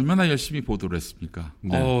언론들이 얼마나 열심히 보도를 했습니까?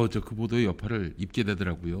 네. 저 그 보도의 여파를 입게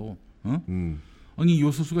되더라고요. 아니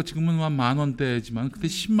요소수가 지금은 한 10,000원대지만 그때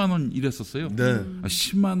 10만 원 이랬었어요. 네.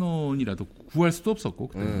 10만 원이라도 구할 수도 없었고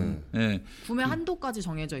그때. 네. 구매 한도까지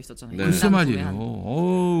정해져 있었잖아요. 네. 글쎄 인당 말이에요. 구매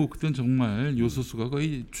한도. 그땐 정말 요소수가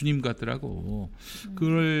거의 주님 같더라고.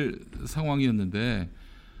 그럴 상황이었는데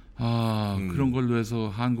그런 걸로 해서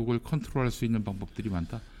한국을 컨트롤할 수 있는 방법들이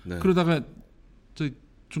많다. 네. 그러다가 저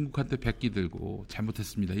중국한테 백기 들고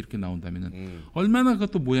잘못했습니다 이렇게 나온다면은 얼마나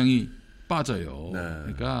그것도 모양이 빠져요. 네.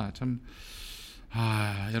 그러니까 참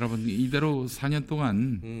여러분 이대로 4년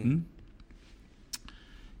동안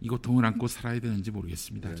이 고통을 안고 살아야 되는지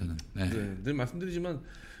모르겠습니다. 네. 저는. 늘 말씀드리지만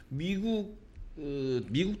미국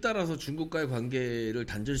따라서 중국과의 관계를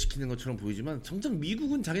단절시키는 것처럼 보이지만 정작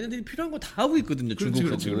미국은 자기네들이 필요한 거 다 하고 있거든요.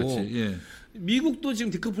 중국하고. 그렇지. 예. 미국도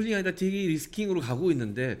지금 디커플링이 아니라 디리스킹으로 가고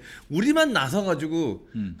있는데 우리만 나서 가지고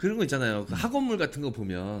그런 거 있잖아요. 그 학원물 같은 거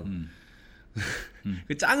보면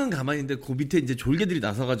그 짱은 가만히 있는데 그 밑에 이제 졸개들이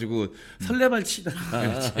나서 가지고 설레발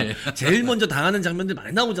치다가 제일 먼저 당하는 장면들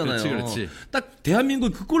많이 나오잖아요. 그렇지. 딱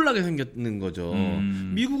대한민국 그 꼴나게 생겼는 거죠.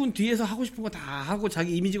 미국은 뒤에서 하고 싶은 거 다 하고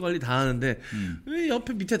자기 이미지 관리 다 하는데 왜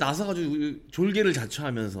옆에 밑에 나서 가지고 졸개를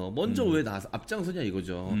자처하면서 먼저 왜 앞장서냐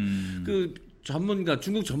이거죠. 그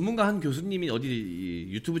중국 전문가 한 교수님이 어디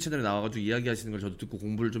유튜브 채널에 나와가지고 이야기하시는 걸 저도 듣고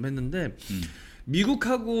공부를 좀 했는데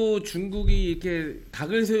미국하고 중국이 이렇게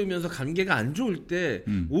각을 세우면서 관계가 안 좋을 때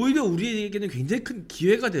오히려 우리에게는 굉장히 큰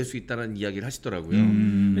기회가 될 수 있다는 이야기를 하시더라고요.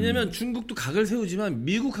 왜냐하면 중국도 각을 세우지만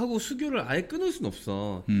미국하고 수교를 아예 끊을 수는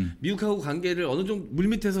없어. 미국하고 관계를 어느 정도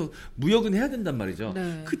물밑에서 무역은 해야 된단 말이죠.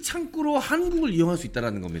 네. 그 창구로 한국을 이용할 수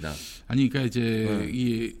있다라는 겁니다. 아니 그러니까 이제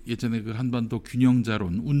이 예전에 그 한반도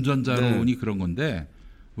균형자론, 운전자론이 그런 건데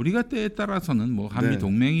우리가 때에 따라서는 뭐 한미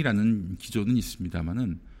동맹이라는 기조는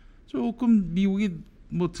있습니다만은 조금 미국이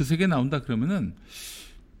뭐 드세게 나온다 그러면은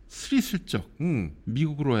스리슬쩍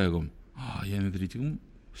미국으로 하여금 얘네들이 지금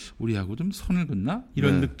우리하고 좀 선을 긋나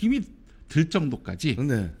이런 느낌이 들 정도까지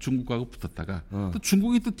중국하고 붙었다가 또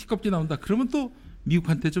중국이 또 티껍게 나온다 그러면 또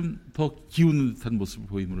미국한테 좀 더 기우는 듯한 모습을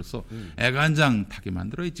보임으로써 애간장타게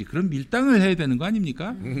만들어야지. 그런 밀당을 해야 되는 거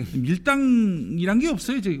아닙니까? 밀당이란 게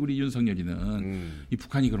없어요. 이제 우리 윤석열이는 이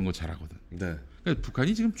북한이 그런 거 잘하거든. 그러니까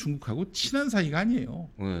북한이 지금 중국하고 친한 사이가 아니에요.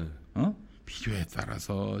 필요에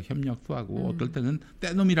따라서 협력도 하고 어떨 때는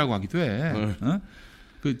떼놈이라고 하기도 해.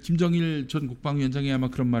 그 김정일 전 국방위원장이 아마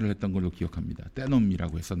그런 말을 했던 걸로 기억합니다.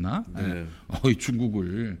 떼놈이라고 했었나?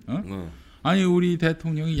 중국을. 아니 우리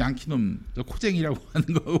대통령이 양키놈 코쟁이라고 하는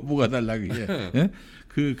거 뭐가 달라 그게.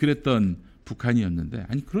 그랬던 북한이었는데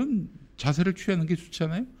아니 그런 자세를 취하는 게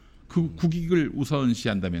좋잖아요. 그 국익을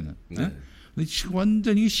우선시한다면은. 근데 지금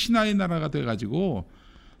완전히 신화의 나라가 돼가지고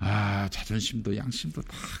자존심도 양심도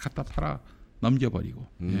다 갖다 팔아 넘겨버리고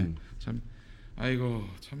참 아이고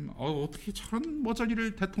참 어떻게 저런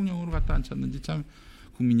머저리를 대통령으로 갖다 앉혔는지 참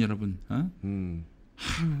국민 여러분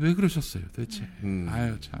왜 그러셨어요 도대체.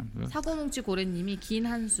 아유 참. 사고뭉치 고래님이 긴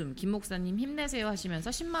한숨 김 목사님 힘내세요 하시면서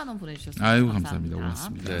 10만 원 보내주셨습니다. 아이고 감사합니다.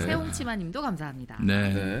 고맙습니다. 세홍치마님도 감사합니다.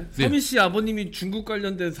 서민 씨 아버님이 중국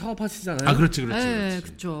관련된 사업하시잖아요. 그렇지. 네,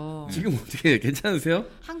 그렇죠. 지금 어떻게 괜찮으세요?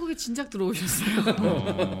 한국에 진작 들어오셨어요.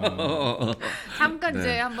 잠깐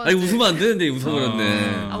이제 한번. 아니 웃으면 안 되는데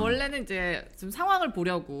웃어버렸네. 원래는 이제 좀 상황을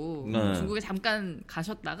보려고 중국에 잠깐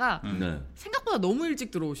가셨다가 생각보다 너무 일찍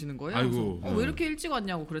들어오시는 거예요. 아이고. 왜 이렇게 일찍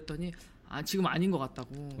왔냐고 그랬더니 지금 아닌 것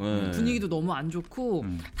같다고. 분위기도 너무 안 좋고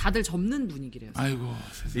다들 접는 분위기래요. 아이고.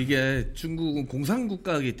 이게 중국은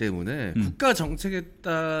공산국가이기 때문에 국가 정책에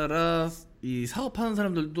따라 이 사업하는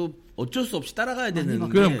사람들도 어쩔 수 없이 따라가야 되는.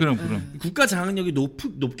 그럼. 국가 장악력이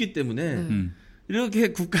높기 때문에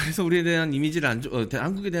이렇게 국가에서 우리에 대한 이미지를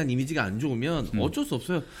한국에 대한 이미지가 안 좋으면 어쩔 수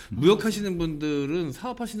없어요. 무역하시는 분들은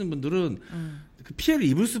사업하시는 분들은 그 피해를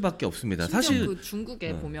입을 수밖에 없습니다. 사실 그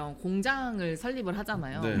중국에 보면 공장을 설립을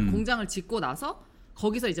하잖아요. 공장을 짓고 나서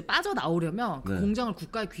거기서 이제 빠져나오려면 그 네. 공장을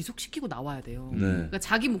국가에 귀속시키고 나와야 돼요. 네. 그러니까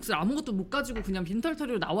자기 몫을 아무것도 못 가지고 그냥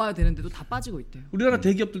빈털터리로 나와야 되는데도 다 빠지고 있대요. 우리나라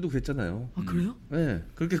대기업들도 그랬잖아요. 아 그래요? 네,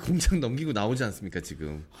 그렇게 공장 넘기고 나오지 않습니까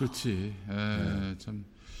지금? 그렇지. 참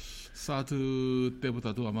사드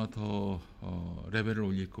때보다도 아마 더 레벨을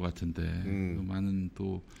올릴 것 같은데 많은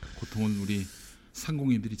또 고통을 우리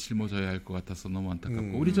상공인들이 짊어져야 할 것 같아서 너무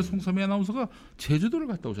안타깝고 우리 저 송섬희 아나운서가 제주도를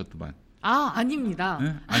갔다 오셨더만. 아 아닙니다.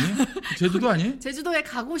 네? 아니에요? 제주도 아니에요? 제주도에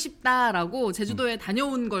가고 싶다라고 제주도에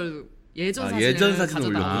다녀온 걸 예전 사진을 예전 사진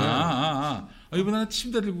가져다. 이번에는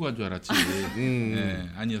침대 들고 간 줄 알았지. 네,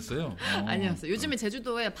 아니었어요. 아니었어요. 요즘에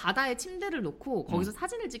제주도에 바다에 침대를 놓고 거기서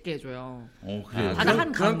사진을 찍게 해줘요. 그래요. 바다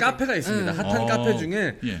그런 가운데. 카페가 있습니다. 핫한 카페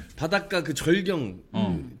중에 예. 바닷가 그 절경,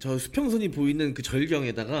 저 수평선이 보이는 그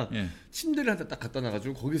절경에다가 침대를 하나 딱 갖다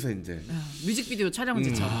놔가지고 거기서 이제 뮤직비디오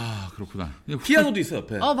촬영지처럼. 그렇구나. 피아노도 있어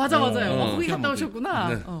옆에. 맞아 맞아요. 거기 갔다 피아노도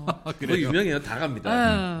오셨구나. 네. 거기 유명해요. 다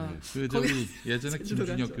갑니다. 그 저기 예전에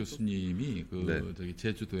김준혁 교수님이 그 저기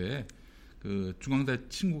제주도에 그 중앙대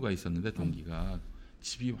친구가 있었는데 동기가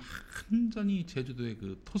집이 완전히 제주도의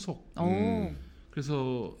그 토속.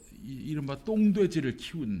 그래서 이른바 똥돼지를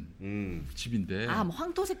키운 집인데. 뭐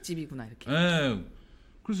황토색 집이구나 이렇게. 네.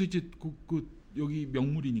 그래서 이제 그 여기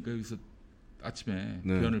명물이니까 여기서 아침에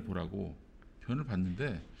변을 보라고 변을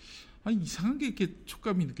봤는데 이상한 게 이렇게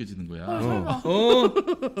촉감이 느껴지는 거야.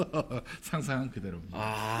 상상한 그대로입니다.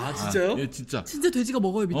 아 진짜요? 예, 진짜. 진짜 돼지가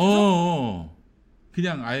먹어요 밑에서?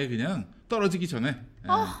 그냥 아예 그냥 떨어지기 전에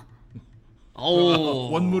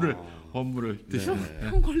원물을 드시고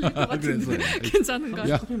형 걸릴 것 같은데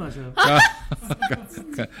괜찮은가요? 야, 커피 마셔요.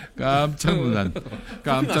 깜짝 놀란.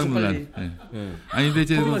 네. 아니 근데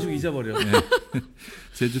이제 커피 마시고 잊어버려.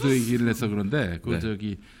 제주도 얘기를 해서 그런데 그 네.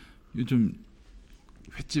 저기 요즘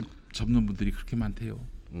횟집 접는 분들이 그렇게 많대요.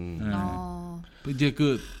 이제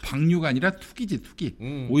그 방류가 아니라 투기지 투기.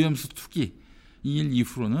 오염수 투기. 이 일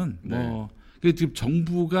이후로는 그 지금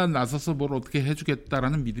정부가 나서서 뭘 어떻게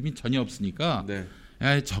해주겠다라는 믿음이 전혀 없으니까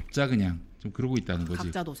접자 그냥 좀 그러고 있다는 거지.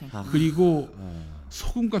 각자 도생. 그리고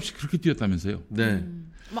소금값이 그렇게 뛰었다면서요. 네.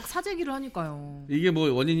 막 사재기를 하니까요. 이게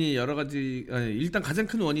뭐 원인이 여러 가지. 일단 가장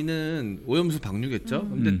큰 원인은 오염수 방류겠죠.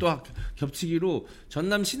 근데 또 겹치기로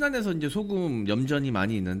전남 신안에서 이제 소금 염전이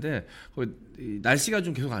많이 있는데 날씨가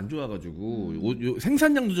좀 계속 안 좋아가지고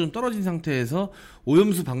생산량도 좀 떨어진 상태에서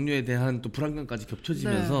오염수 방류에 대한 또 불안감까지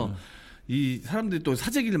겹쳐지면서. 이 사람들이 또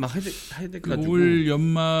사재기를 막 해야 돼가지고 올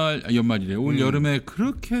연말이래. 올 여름에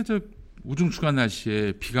그렇게 저 우중충한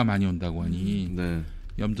날씨에 비가 많이 온다고 하니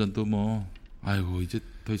염전도 아이고 이제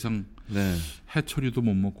더 이상 해초류도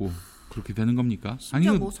못 먹고 그렇게 되는 겁니까?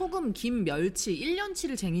 진짜 소금, 김, 멸치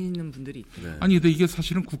 1년치를 쟁이는 분들이 있대요. 아니 근데 이게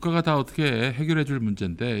사실은 국가가 다 어떻게 해결해 줄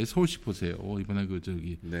문제인데 서울시 보세요. 이번에 그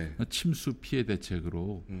저기 침수 피해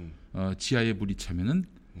대책으로 지하에 물이 차면은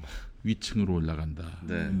위층으로 올라간다.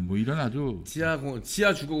 뭐 이런 아주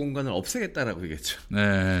지하 주거 공간을 없애겠다라고 얘기했죠.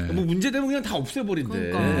 네. 뭐 문제 되면 그냥 다 없애버린대.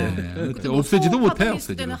 그러니까. 없애지도 못해요.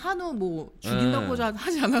 있을 때는 한우 죽인다고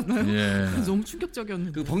하지 않았나요? 너무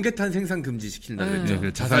충격적이었는데. 그 번개탄 생산 금지 시킨다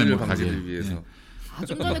그랬죠. 자살을 방지를 위해서.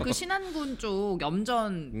 좀 전에 그 신안군 쪽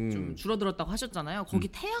염전 좀 줄어들었다고 하셨잖아요. 거기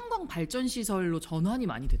태양광 발전 시설로 전환이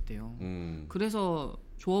많이 됐대요. 그래서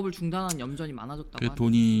조업을 중단한 염전이 많아졌다고.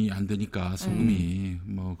 돈이 안 되니까 소금이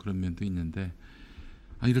그런 면도 있는데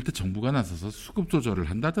이럴 때 정부가 나서서 수급 조절을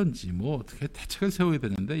한다든지 어떻게 대책을 세워야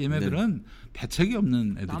되는데 얘네들은 대책이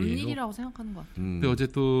없는 애들이에요. 남일이라고 생각하는 것 같아요. 근데 어제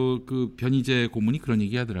또 그 변희재 고문이 그런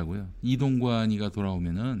얘기 하더라고요. 이동관이가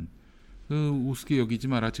돌아오면은 우습게 여기지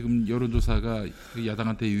마라. 지금 여론조사가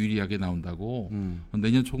야당한테 유리하게 나온다고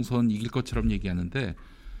내년 총선 이길 것처럼 얘기하는데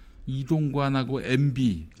이동관하고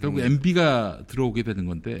MB 결국 MB가 들어오게 되는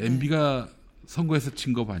건데 MB가 선거에서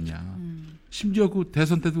진 거 봤냐. 심지어 그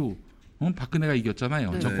대선 때도 박근혜가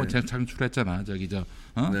이겼잖아요. 정권 창출했잖아.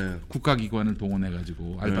 국가기관을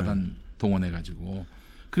동원해가지고 알바단 동원해가지고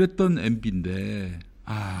그랬던 MB인데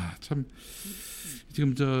참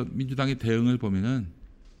지금 저 민주당의 대응을 보면은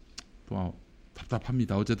또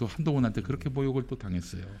답답합니다. 어제도 한동훈한테 그렇게 모욕을 또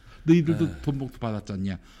당했어요. 너희들도 돈복도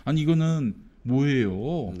받았잖냐. 아니 이거는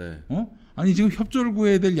뭐예요? 아니 지금 협조를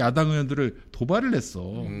구해야 될 야당 의원들을 도발을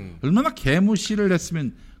했어. 얼마나 개무시를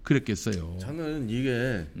했으면 그랬겠어요. 저는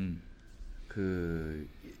이게 그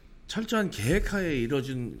철저한 계획하에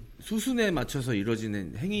이뤄진 수순에 맞춰서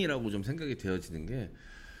이뤄지는 행위라고 좀 생각이 되어지는 게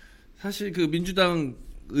사실 그 민주당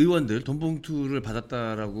의원들 돈봉투를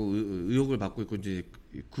받았다라고 의혹을 받고 있고 이제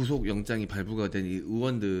구속 영장이 발부가 된 이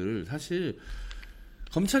의원들을 사실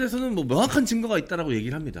검찰에서는 뭐 명확한 증거가 있다라고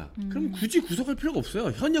얘기를 합니다. 그럼 굳이 구속할 필요가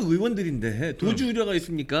없어요. 현역 의원들인데 도주 우려가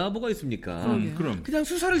있습니까? 뭐가 있습니까? 그럼 그냥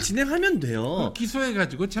수사를 진행하면 돼요.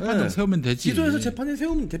 기소해가지고 재판장 세우면 되지. 기소해서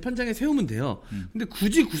재판장에 세우면 돼요. 근데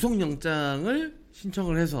굳이 구속영장을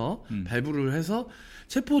신청을 해서 발부를 해서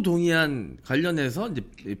체포 동의안 관련해서 이제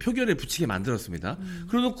표결에 붙이게 만들었습니다.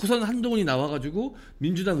 그러고선 한동훈이 나와가지고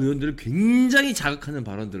민주당 의원들을 굉장히 자극하는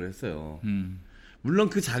발언들을 했어요. 물론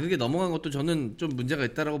그 자극에 넘어간 것도 저는 좀 문제가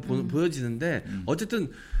있다라고 보여지는데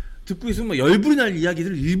어쨌든 듣고 있으면 뭐 열불이 날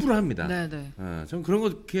이야기들을 일부러 합니다. 네네. 저는 그런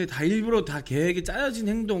거 다 일부러 다 계획에 짜여진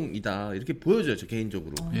행동이다 이렇게 보여져요. 저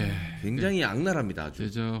개인적으로. 예. 굉장히 악랄합니다.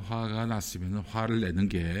 아주. 저 화가 났으면 화를 내는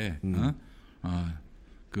게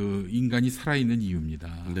그 인간이 살아있는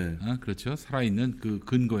이유입니다. 네. 그렇죠. 살아있는 그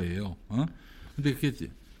근거예요. 근데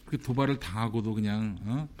그 도발을 당하고도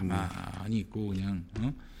그냥 가만히 있고 그냥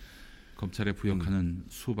검찰에 부역하는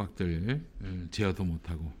수박들 제어도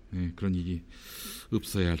못하고 그런 일이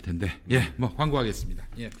없어야 할 텐데 뭐 광고하겠습니다.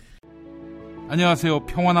 안녕하세요.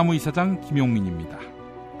 평화나무 이사장 김용민입니다.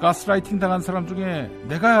 가스라이팅 당한 사람 중에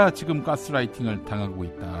내가 지금 가스라이팅을 당하고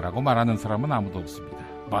있다라고 말하는 사람은 아무도 없습니다.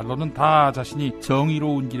 말로는 다 자신이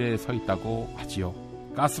정의로운 길에 서 있다고 하지요.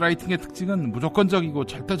 가스라이팅의 특징은 무조건적이고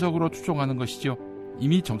절대적으로 추종하는 것이죠.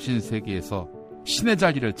 이미 정신세계에서 신의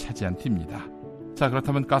자리를 차지한 팀입니다. 자,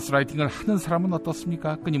 그렇다면 가스라이팅을 하는 사람은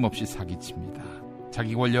어떻습니까? 끊임없이 사기칩니다.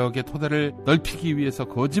 자기 권력의 토대를 넓히기 위해서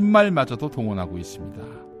거짓말마저도 동원하고 있습니다.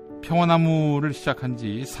 평화나무를 시작한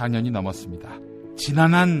지 4년이 넘었습니다.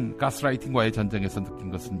 지난한 가스라이팅과의 전쟁에서 느낀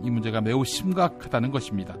것은 이 문제가 매우 심각하다는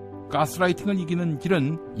것입니다. 가스라이팅을 이기는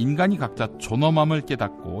길은 인간이 각자 존엄함을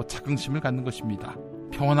깨닫고 자긍심을 갖는 것입니다.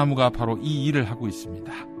 평화나무가 바로 이 일을 하고 있습니다.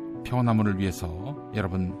 평화나무를 위해서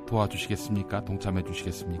여러분 도와주시겠습니까? 동참해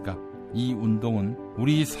주시겠습니까? 이 운동은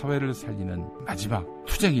우리 사회를 살리는 마지막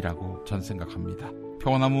투쟁이라고 전 생각합니다.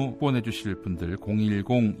 평화나무 후원해 주실 분들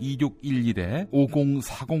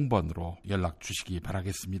 010-2611-5040번으로 연락 주시기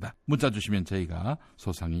바라겠습니다. 문자 주시면 저희가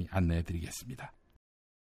소상히 안내해 드리겠습니다.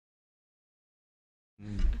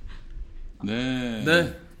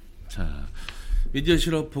 네. 자, 미디어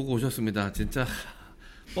실업 보고 오셨습니다. 진짜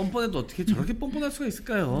뻔뻔해도 어떻게 저렇게 뻔뻔할 수가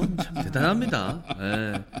있을까요? 참 대단합니다.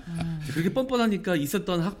 네. 그렇게 뻔뻔하니까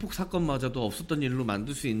있었던 학폭 사건마저도 없었던 일로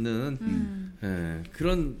만들 수 있는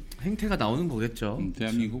그런 행태가 나오는 거겠죠.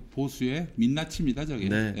 대한민국 보수의 민낯입니다, 저게.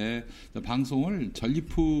 네. 방송을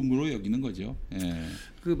전리품으로 여기는 거죠.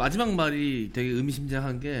 그 마지막 말이 되게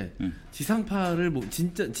의미심장한 게 지상파를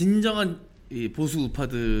진정한 이 보수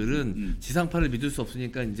우파들은 지상파를 믿을 수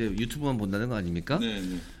없으니까 이제 유튜브만 본다는 거 아닙니까? 네.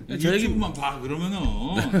 유튜브만 봐 그러면은.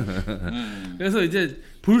 그래서 이제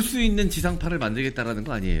볼 수 있는 지상파를 만들겠다라는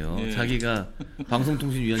거 아니에요. 자기가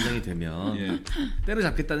방송통신위원장이 되면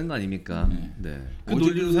때려잡겠다는 거 아닙니까? 네. 그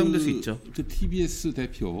논리로 사용될 수 있죠. 그 TBS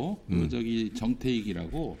대표 저기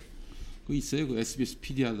정태익이라고 그 있어요. 그 SBS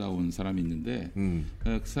PD하다 온 사람이 있는데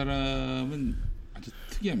그 사람은 아주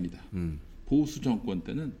특이합니다. 보수 정권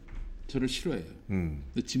때는 저를 싫어해요.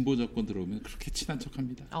 근데 진보 정권 들어오면 그렇게 친한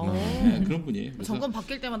척합니다. 그런 분이에요. 정권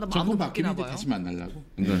바뀔 때마다 마음도 정권 바뀌나 바뀌면 봐요. 다시 만나려고.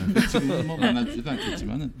 지금은 뭐 만나주지도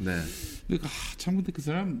않겠지만은. 근데 참 근데 그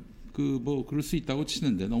사람 뭐 그럴 수 있다고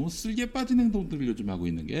치는데 너무 쓸개 빠진 행동들을 요즘 하고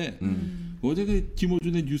있는 게 어제 그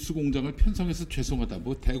김어준의 뉴스공장을 편성해서 죄송하다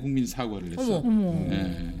뭐 대국민 사과를 했어. 어머.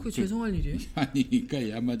 그게 죄송할 일이에요? 아니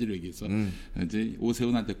그러니까 한마디로 얘기해서 이제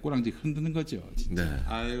오세훈한테 꼬랑지 흔드는 거죠. 진짜.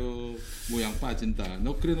 아유 모양 빠진다.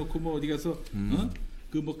 너 그래놓고 뭐 어디 가서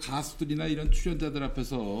그 뭐 가수들이나 이런 출연자들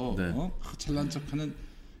앞에서 잘난 척하는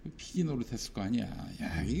피기 노릇했을 거 아니야.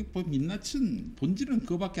 야, 이게 뭐 민낯은 본질은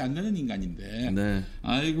그거밖에 안 되는 인간인데.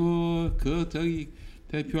 아이고 그 저기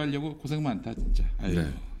대표하려고 고생 많다 진짜. 아이고.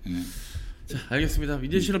 자, 알겠습니다.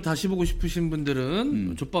 미디어 실험 다시 보고 싶으신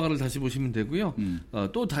분들은 족바가를 다시 보시면 되고요.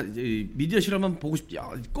 또 미디어 실험만 보고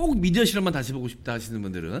꼭 미디어 실험만 다시 보고 싶다 하시는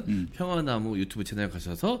분들은 평화나무 유튜브 채널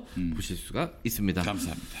가셔서 보실 수가 있습니다.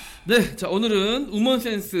 감사합니다. 네, 자 오늘은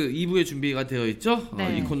우먼센스 2부에 준비가 되어 있죠.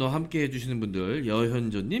 네. 이 코너 함께 해주시는 분들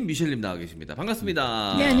여현조님, 미셸님 나와 계십니다.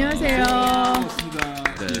 반갑습니다. 네, 안녕하세요. 반갑습니다.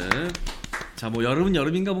 네. 자, 뭐 여름은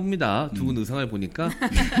여름인가 봅니다. 두 분 의상을 보니까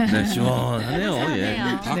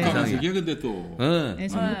시원하네요. 다 까만색이야 근데 또. 네,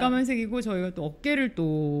 전부 까만색이고 저희가 또 어깨를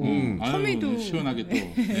또 터미도 시원하게 또.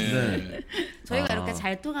 저희가 이렇게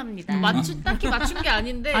잘 통합니다. 딱히 맞춘 게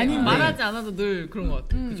아닌데 말하지 않아도 늘 그런 것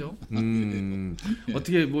같아요. 그죠?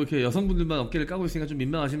 어떻게 뭐 이렇게 여성분들만 어깨를 까고 있으니까 좀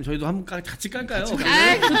민망하시면 저희도 한번 같이 깔까요? 좋다.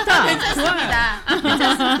 괜찮습니다.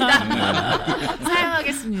 괜찮습니다.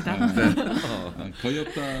 사용하겠습니다. 거의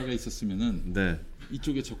없다가 있었으면은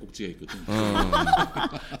이쪽에 젖꼭지가 있거든.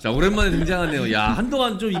 자, 오랜만에 등장하네요. 야,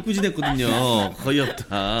 한동안 좀 잊고 지냈거든요. 거의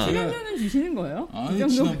없다. 출연료는 주시는 거예요? 아니,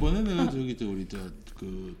 지난번에 내가 우리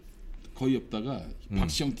그 거의 없다가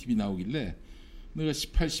박시영 TV 나오길래 내가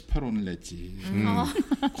 18원을 냈지.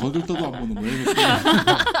 거들떠도 안 보는 거예요.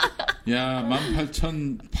 야,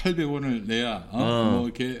 18,800원을 내야 뭐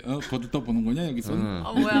이렇게 거들떠 보는 거냐 여기서?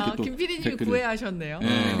 뭐야, 김 PD님이 구애하셨네요.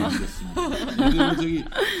 네, 그렇습니다. 근데 저기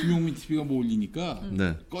김용민 TV가 뭐 올리니까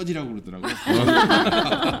네. 꺼지라고 그러더라고.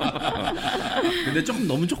 근데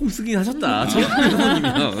조금 쓰긴 하셨다.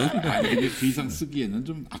 처음이면. 아니, 근데 그 이상 쓰기에는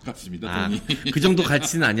좀 아깝습니다. 돈이. 그 정도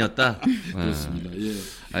가치는 아니었다. 그렇습니다. 예.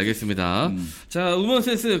 알겠습니다. 자,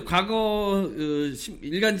 우먼센스 과거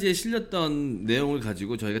일간지에 실렸던 내용을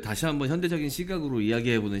가지고 저희가 다시 한번 현대적인 시각으로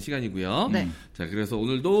이야기해보는 시간이고요. 네. 자, 그래서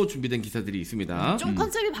오늘도 준비된 기사들이 있습니다. 좀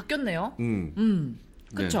컨셉이 바뀌었네요.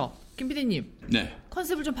 그렇죠, 김 PD님. 네.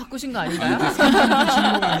 컨셉을 좀 바꾸신 거 아닌가요?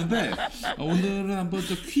 친구가 아닌데 오늘은 한번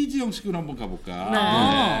저 퀴즈 형식으로 한번 가볼까.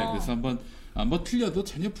 네. 그래서 한번 뭐 틀려도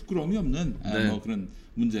전혀 부끄러움이 없는 뭐 그런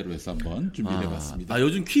문제로 해서 한번 준비를 해봤습니다.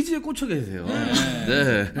 요즘 퀴즈에 꽂혀 계세요.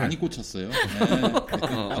 네. 많이 꽂혔어요. 네.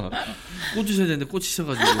 꽂으셔야 되는데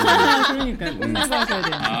꽂히셔가지고. 그러니까요. 공부하셔야 되는데.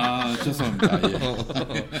 죄송합니다.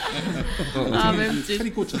 예. 왠지.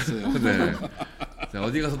 살이 꽂혔어요. 네. 자,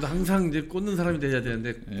 어디 가서도 항상 이제 꽂는 사람이 돼야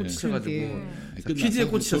되는데 꽂히셔가지고 자, 퀴즈에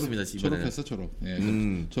꽂히셨습니다. 졸업했어, 졸업. 예,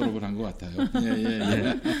 졸업을 한 것 같아요.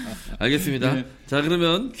 예. 알겠습니다. 예. 자,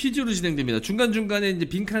 그러면 퀴즈로 진행됩니다. 중간 중간에 이제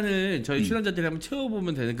빈칸을 저희 출연자들이 한번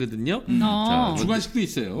채워보면 되거든요. 자, 주관식도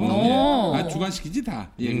있어요. 예. 주관식이지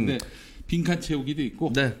다. 예, 근데 빈칸 채우기도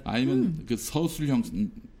있고, 네. 아니면 그 서술형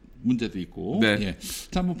문제도 있고. 네. 예.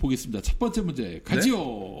 자, 한번 보겠습니다. 첫 번째 문제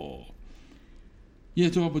가지요. 예,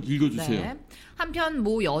 저 한번 읽어주세요. 네. 한편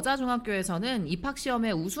모 여자 중학교에서는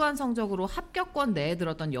입학시험에 우수한 성적으로 합격권 내에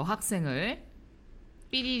들었던 여학생을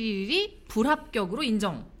삐리리리 불합격으로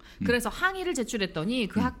인정. 그래서 항의를 제출했더니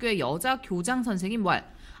그 학교의 여자 교장 선생님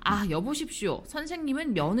여보십시오.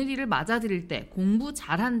 선생님은 며느리를 맞아들일 때 공부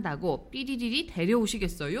잘한다고 삐리리리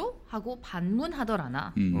데려오시겠어요? 하고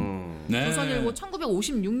반문하더라나. 네. 조선일보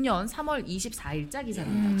 1956년 3월 24일자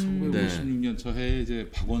기사입니다. 1956년 저 해에 이제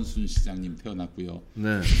박원순 시장님 태어났고요.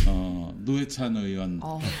 네. 노회찬 의원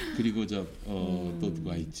그리고 또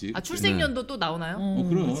누가 있지? 출생연도 또 나오나요?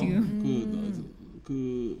 그럼 지금.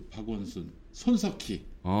 그 박원순, 손석희.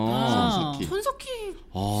 손석희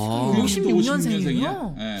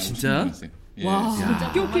 56년생이에요? 네, 진짜? 56년생. 예. 와,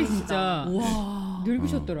 진짜 기억해 진짜. 와.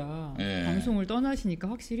 늙으셨더라. 예. 방송을 떠나시니까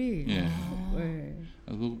확실히. 예.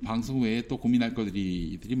 방송 외에 또 고민할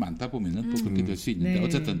것들이 많다 보면은 또 그렇게 될 수 있는데 네.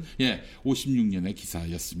 어쨌든 56년의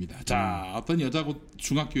기사였습니다. 자, 어떤 여자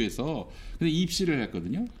중학교에서 근데 입시를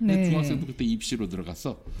했거든요. 네. 중학생도 그때 입시로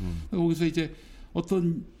들어갔어. 거기서 이제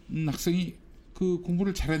어떤 학생이 그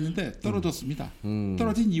공부를 잘했는데 떨어졌습니다.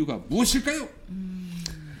 떨어진 이유가 무엇일까요?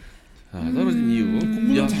 떨어진 이유.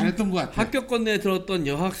 공부를 잘했던 것 같아요. 합격권 내에 들었던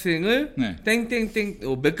여학생을 땡땡땡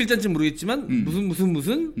몇 글자인지 모르겠지만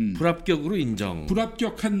무슨 불합격으로 인정.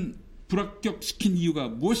 불합격시킨 이유가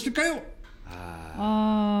무엇일까요?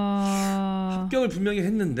 합격을 분명히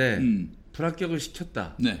했는데 불합격을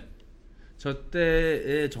시켰다. 네. 저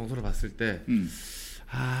때의 정서를 봤을 때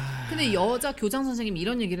근데 여자 교장 선생님이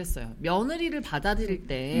이런 얘기를 했어요. 며느리를 받아들일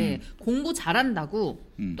때 공부 잘한다고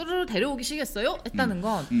또르르 데려오시겠어요? 했다는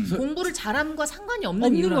건 공부를 잘함과 상관이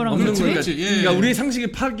없는 이유라는 없는 거죠. 거니까. 그러니까 우리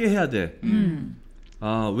상식을 파괴해야 돼.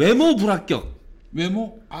 외모 불합격.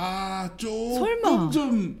 외모? 조금 설마.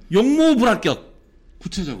 좀 용모 불합격.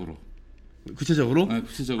 구체적으로? 구체적으로?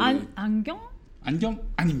 안경? 안경?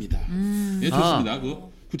 아닙니다. 예, 좋습니다.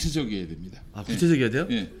 구체적이어야 됩니다. 구체적이어야 돼요?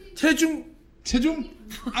 예. 체중?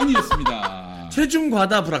 아니었습니다. 체중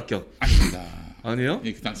과다 불합격. 아닙니다. 아니에요?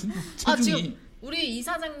 예, 그 당시는 체중이 지금 우리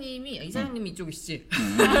이사장님이 이쪽이시지.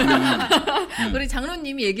 우리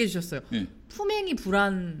장로님이 얘기해 주셨어요. 품행이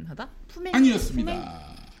불안하다?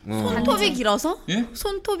 아니었습니다. 손톱이 길어서? 예?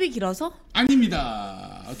 손톱이 길어서? 아닙니다.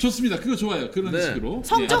 좋습니다. 그거 좋아요. 그런 식으로.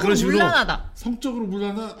 성적으로 문란하다. 성적으로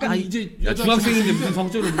문란하다? 이제 중학생인데 무슨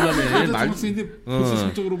성적으로 문란해? 중학생인데 무슨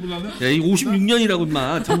성적으로 문란해? 야, 이 56년이라고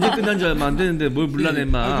임마. 전쟁 끝난 지 얼마 안 되는데 뭘 문란해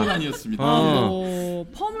임마. 그건 아니었습니다.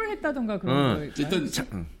 펌을 했다던가 그런 거. 일단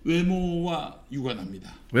외모와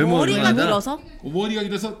유관합니다. 머리가 길어서? 머리가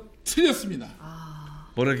길어서 틀렸습니다.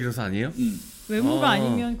 머리가 길어서 아니에요? 외모가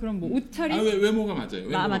아니면 그럼 뭐 옷차림? 외모가 맞아요.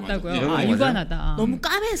 외모가 맞다고요? 맞아요. 예. 유관하다. 너무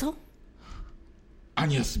까매서?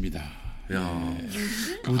 아니었습니다. 야,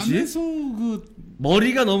 뭐지?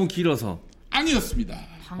 머리가 너무 길어서 아니었습니다.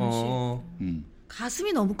 당시.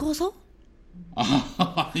 가슴이 너무 커서?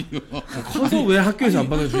 이거 커서 왜 학교에서 안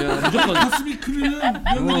받아줘야 무조건. 가슴이 크면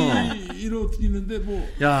명의로 드리는데 뭐.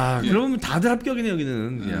 야, 그러면 다들 합격이네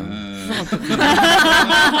여기는 그냥.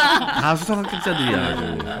 다 수석 합격자들이야.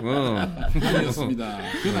 아니었습니다.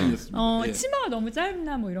 그건 아니었습니다. 예. 치마가 너무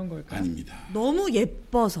짧나 뭐 이런 걸까요? 아닙니다. 너무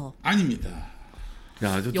예뻐서. 아닙니다.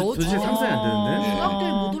 야, 도대체 상상이 안 되는데. 중학교에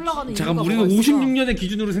못 올라가는 잠깐 이유가 우리는 뭐가 있을까? 56년의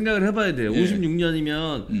기준으로 생각을 해봐야 돼요. 예.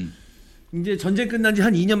 56년이면 이제 전쟁 끝난 지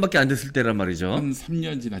한 2년밖에 안 됐을 때란 말이죠. 한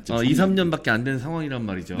 3년 지났죠. 2, 3년밖에 안 된 상황이란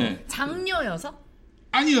말이죠. 네. 장녀여서?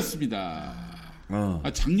 아니었습니다.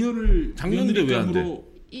 장녀인데 장녀를 왜 안 돼?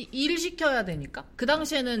 일 시켜야 되니까? 그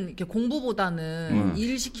당시에는 이렇게 공부보다는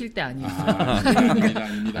일 시킬 때 아니에요.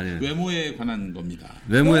 아닙니다. 아니에요. 외모에 관한 겁니다.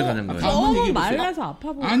 외모에 관한 거예요. 한번 너무 얘기해보세요. 말라서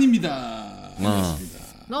아파 보여. 아닙니다. 아니었습니다.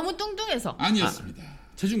 너무 뚱뚱해서. 아니었습니다.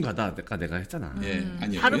 체중가다 내가 했잖아. 예,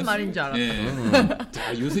 아니요. 다른 말인 줄 알았다. 예.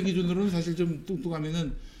 자, 요새 기준으로는 사실 좀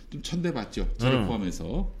뚱뚱하면은 좀 천대받죠. 저를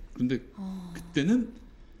포함해서. 근데 그때는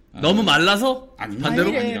너무 말라서? 아닙니다. 반대로?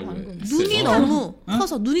 아니라고요. 눈이 너무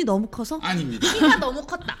커서 눈이 너무 커서. 아닙니다. 키가 너무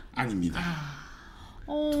컸다. 아닙니다.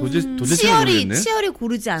 도대체 모르겠네. 치열이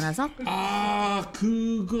고르지 않아서.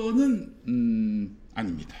 그거는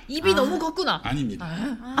아닙니다. 입이 너무 컸구나. 아닙니다.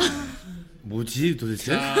 뭐지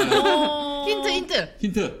도대체?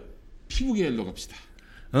 힌트. 피부 계열로 갑시다.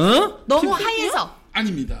 너무 하얘서.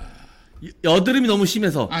 아닙니다. 여드름이 너무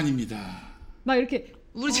심해서. 아닙니다. 막 이렇게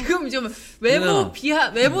우리 지금 좀 누나.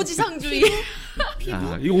 외모지상주의.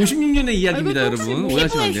 이거 56년의 이야기입니다, 여러분.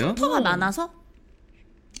 오해하시면 안 피부에 돼요. 흉터가 많아서.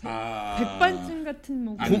 백반증 같은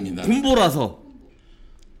뭐 아닙니다. 곰보라서.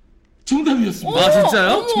 정답이었습니다. 아,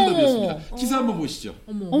 진짜요? 정답이었습니다. 기사 한번 보시죠.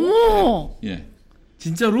 어머. 예.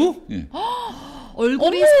 진짜로? 예.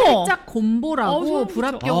 얼굴이 어머. 살짝 곰보라고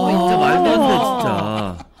불합격으로 진짜 인정. 말도 안 돼,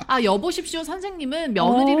 진짜. 여보십시오 선생님은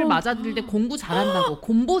며느리를 맞아들일 때 공부 잘한다고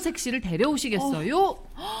곰보색 씨를 데려오시겠어요?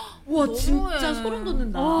 와 진짜 소름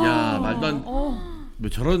돋는다. 야, 말도 안. 뭐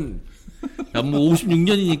저런. 야, 뭐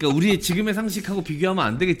 56년이니까 우리의 지금의 상식하고 비교하면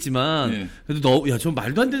안 되겠지만. 예. 그래도 저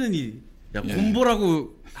말도 안 되는 야, 예.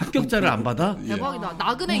 곰보라고 합격자를 안 받아? 대박이다.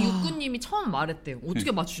 나그네 육군님이 처음 말했대요.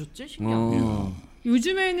 어떻게 맞추셨지? 신기하다.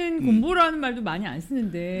 요즘에는 곰보라는 말도 많이 안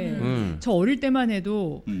쓰는데 저 어릴 때만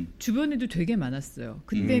해도 주변에도 되게 많았어요.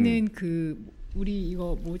 그때는 우리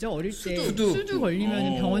이거 뭐죠? 어릴 때 수두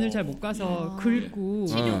걸리면 병원을 잘 못 가서 긁고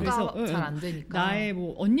치료가 그래서 잘 안 되니까. 나의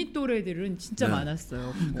뭐 언니 또래들은 진짜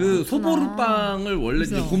많았어요. 그 소보루빵을 원래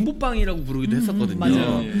이제 그래서. 곰보빵이라고 부르기도 했었거든요.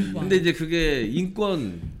 맞아요. 근데 이제 그게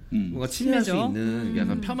인권 뭔가 침해할 수 심하죠. 있는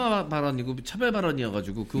약간 폄하 발언이고 차별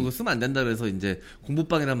발언이어가지고 그거 쓰면 안 된다 그래서 이제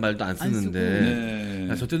곰보빵이란 말도 안 쓰는데 네.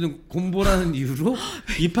 야, 저 때는 곰보라는 이유로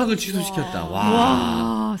입학을 취소시켰다.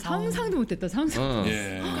 와 상상도 못했다. 상상.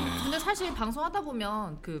 예. 근데 사실 방송하다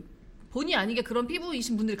보면 본의 아니게 그런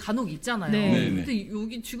피부이신 분들이 간혹 있잖아요. 네. 근데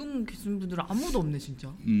여기 지금 계신 분들은 아무도 없네 진짜.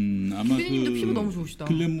 아마 피디님도 피부 너무 좋으시다.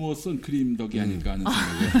 글래무어 선크림 덕이 아닐까 하는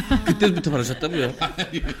생각에. 그때부터 바르셨다고요?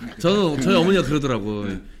 저희 어머니가 그러더라고.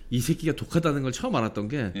 이 새끼가 독하다는 걸 처음 알았던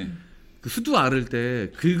게 예. 그 수두 앓을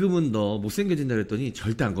때 긁으면 너 못생겨진다 그랬더니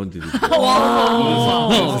절대 안 건드리고.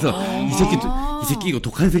 그래서 이 새끼 이거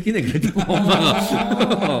독한 새끼네 그랬더니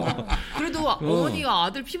엄마가 그래도 어머니가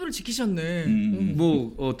아들 피부를 지키셨네.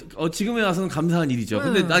 지금에 와서는 감사한 일이죠.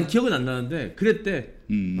 근데 난 기억은 안 나는데 그랬대.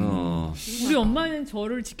 우리 엄마는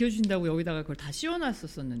저를 지켜준다고 여기다가 그걸 다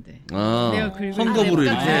씌워놨었었는데. 내가 긁을 헝겊으로 때.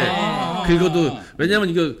 이렇게 긁어도 왜냐면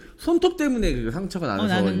이거 손톱 때문에 그 상처가 나서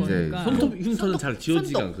나는 이제 거니까. 손톱 흉터는 잘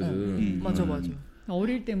지워지지가 손톱. 않거든. 맞아.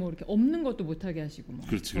 어릴 때 뭐 이렇게 없는 것도 못하게 하시고 막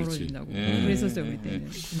그렇지. 벌어진다고 예. 그랬었어요 그때는.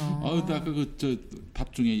 근데 아까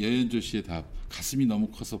답 중에 여연조 씨의 답 가슴이 너무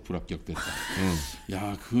커서 불합격됐다.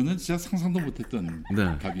 야, 그거는 진짜 상상도 못했던 네.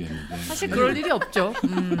 답이었는데. 사실 그럴 일이 없죠.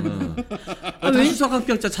 다 수석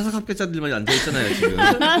합격자, 차석 합격자들만 앉아 있잖아요 지금.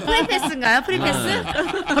 프리패스인가요? 프리패스?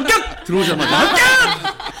 합격 들어오자마자 합격.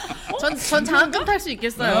 전 장학금 탈 수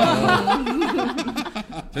있겠어요.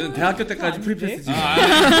 저는 대학교 때까지 프리패스 지금.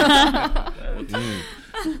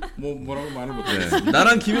 뭐라고 말을 못해. 네.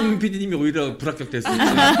 나랑 김용민 PD님이 오히려 불합격됐어요.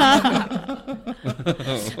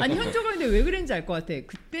 아니 현조가 근데 왜 그랬는지 알 것 같아.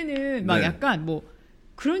 그때는 막 네. 약간 뭐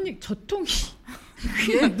그런 저통이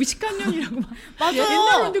그냥 무식한 년이라고 막 맞아.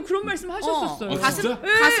 옛날 분들 그런 말씀 하셨었어요. 가슴- 진짜?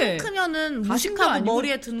 가슴 크면은 무식하고 아니고-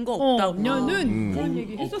 머리에 든 거 없다고. 년은 그런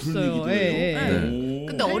얘기 그런 했었어요. 얘기도 예, 해요? 예. 네.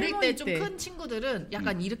 근데 어릴 때 할머니 좀 때. 큰 친구들은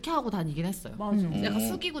약간 이렇게 하고 다니긴 했어요. 맞아. 약간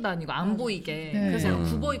숙이고 다니고 안 보이게. 네. 그래서 약간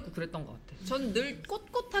굽어 입고 그랬던 것 같아. 전 늘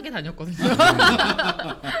꼿꼿하게 다녔거든요.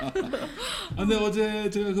 근데 어제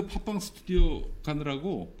제가 그 팟빵 스튜디오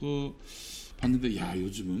가느라고 봤는데 야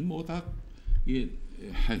요즘은 뭐 다 이게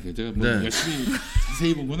제가 뭐 네. 열심히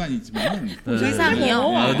자세히 본 건 아니지만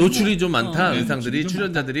의상이요? 아, 노출이 좀 많다. 네, 의상들이 노출이 좀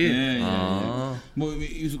출연자들이. 예, 예, 아. 뭐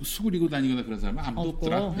수그리고 다니거나 그런 사람은 아무도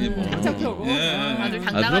없더라. 예, 뭐. 쫙쫙 펴고. 다들 아,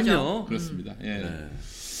 당당하죠. 그럼요. 그렇습니다. 예. 네.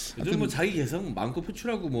 요즘 뭐 자기 개성 마음껏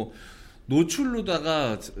표출하고 뭐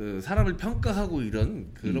노출로다가 사람을 평가하고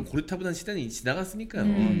이런 그런 고리타분한 시대는 지나갔으니까요.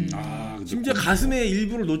 아, 근데 심지어 가슴에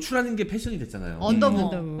일부를 노출하는 게 패션이 됐잖아요.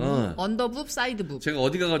 언더북, 어. 언더북, 사이드북. 제가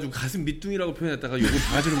어디 가가지고 가슴 밑둥이라고 표현했다가 욕을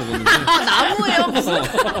바가지로 먹었는데 아 나무예요 무슨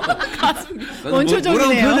가슴. 나는 원초적이네요.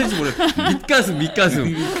 뭐라고 표현할지 모르겠어요.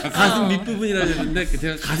 밑가슴 가슴 밑부분이라 했는데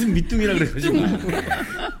제가 가슴 밑둥이라 그래가지고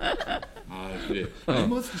아 그래. 아니,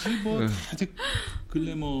 뭐 사실 뭐 아직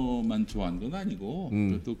글래머만 좋아하는 건 아니고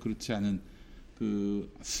또 그렇지 않은 그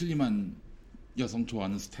슬림한 여성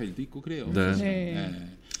좋아하는 스타일도 있고 그래요. 네. 네.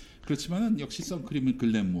 예. 그렇지만은 역시 선크림은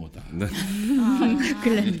글래머다. 네.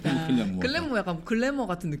 글래머다. 글래머 약간 글래머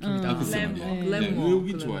같은 느낌이다. 아, 글래머. 글래머. 네, 글래머.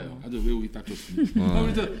 외우기 글래머. 좋아요. 아주 외우기 딱 좋습니다.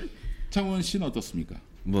 우리 저 장원 씨는 어떻습니까?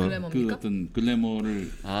 뭐 글래머입니까? 그 어떤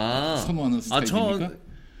글래머를 아, 선호하는 스타일입니까?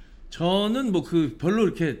 저는 뭐 그 별로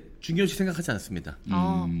이렇게 중요시 생각하지 않습니다.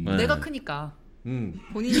 네. 내가 크니까.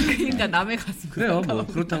 본인이 크니까 남의 가슴. 그래요. 뭐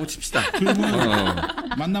그렇다고 칩시다. 그러면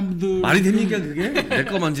만난 분들 말이 됩니까 그게? 내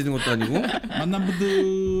거 만지는 것도 아니고. 만난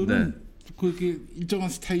분들은 네. 그렇게 일정한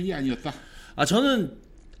스타일이 아니었다. 아 저는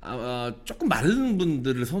조금 마른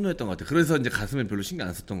분들을 선호했던 것 같아요. 그래서 이제 가슴에 별로 신경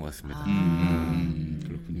안 썼던 것 같습니다.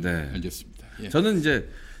 그렇군요. 네. 알겠습니다. 예. 저는 이제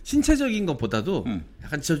신체적인 것보다도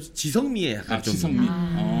약간 지성미에 약간 좀 지성미.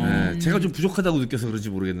 네, 제가 좀 부족하다고 느껴서 그런지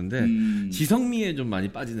모르겠는데 지성미에 좀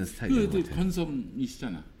많이 빠지는 스타일인 것 그 같아요.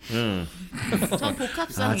 건성이시잖아. 응. 전 아, 진짜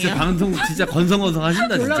복합성이야. 방송 진짜 건성건성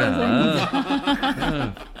하신다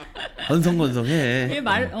진짜. 건성건성해. 얘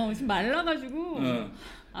지금 말라가지고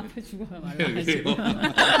앞에 죽어요 말라가지고.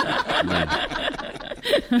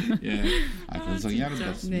 예. 아, 건성이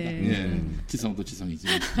아름답습니다. 네. 예. 지성도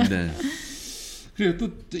지성이지만. 네. 그래요. 또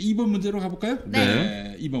 2번 문제로 가볼까요?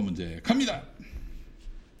 네. 2번 문제 갑니다.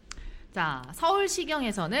 자,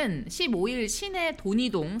 서울시경에서는 15일 시내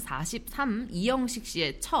돈이동 43 이영식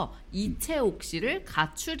씨의 처 이채옥 씨를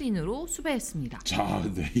가출인으로 수배했습니다. 자,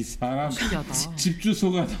 근데 이 사람 신기하다. 집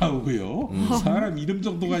주소가 나오고요. 사람 이름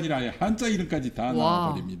정도가 아니라 아예 한자 이름까지 다 와.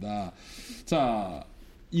 나와버립니다. 자,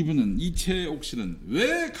 이분은 이채옥 씨는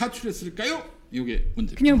왜 가출했을까요? 이게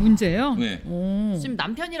문제. 그냥 문제예요? 네. 지금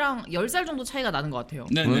남편이랑 10살 정도 차이가 나는 것 같아요.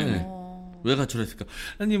 네네. 왜 가출했을까?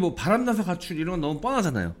 아니 뭐 바람나서 가출 이런 건 너무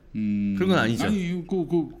뻔하잖아요. 그런 건 아니죠. 아니,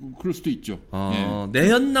 그럴 수도 있죠.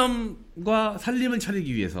 내연남과 살림을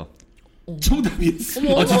차리기 위해서.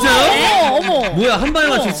 정답이었습니다. 진짜요? 어머. 뭐야 한 방에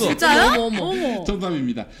맞췄어. 진짜요? 어머.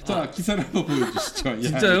 정답입니다. 자, 기사를 한번 보여주시죠. 야,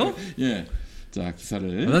 진짜요? 예. 자,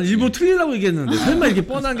 기사를. 난 일부러 틀리려고 얘기했는데 설마 이렇게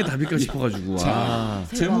뻔한 게 답일까 싶어가지고. 자,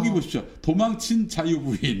 제목이 보십시오. 도망친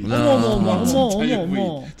자유부인. 어머.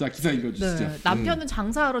 자유부인. 자, 기사 읽어주시죠. 네, 남편은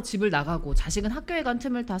장사하러 집을 나가고 자식은 학교에 간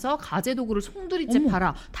틈을 타서 가재 도구를 송두리째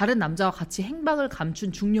팔아 다른 남자와 같이 행방을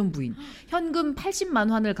감춘 중년 부인. 현금 80만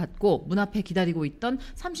환을 갖고 문 앞에 기다리고 있던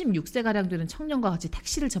 36세가량 되는 청년과 같이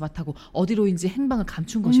택시를 잡아타고 어디로인지 행방을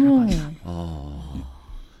감춘 것이라고 합니다.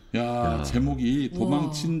 야, 제목이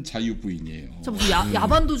도망친 자유부인이에요. 저 무슨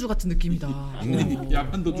야반도주 같은 느낌이다.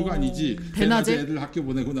 야반도주가 아니지. 대낮에? 애들 학교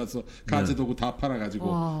보내고 나서 가재도구 다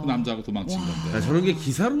팔아가지고 그 남자하고 도망친 건데. 야, 저런 게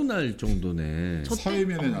기사로 날 정도네.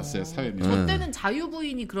 사회면에 났어요. 사회면. 저 때는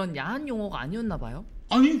자유부인이 그런 야한 용어가 아니었나 봐요.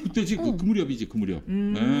 아니 그때지 그 무렵이지 그 무렵.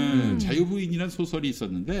 네, 자유부인이라는 소설이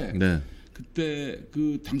있었는데 네. 그때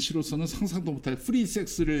그 당시로서는 상상도 못할 프리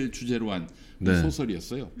섹스를 주제로 한 네.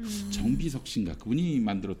 소설이었어요. 정비석 씨인가 그분이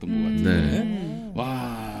만들었던 것 같은데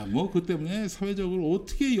와, 뭐 그 때문에 사회적으로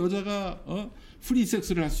어떻게 여자가 프리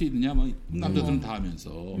섹스를 할 수 있느냐, 뭐 남자들은 다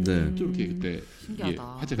하면서 저렇게 그때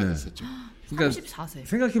화제가 됐었죠. 그러니까 34세.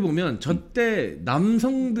 생각해 보면 저때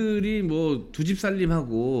남성들이 뭐 두 집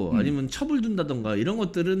살림하고 아니면 첩을 둔다던가 이런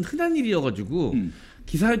것들은 흔한 일이어가지고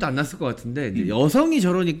기사에도 안 났을 것 같은데 이제 여성이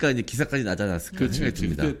저러니까 이제 기사까지 나지 않았을까 생각이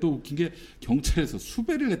듭니다. 근데 또 웃긴 게 경찰에서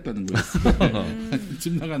수배를 했다는 거예요.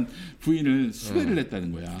 집 나간 부인을 수배를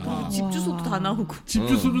했다는 거야. 집 주소도 다 나오고. 집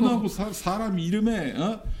주소도 나오고 사람 이름에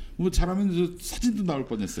뭐 잘하면 사진도 나올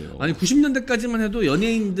뻔했어요. 아니 90년대까지만 해도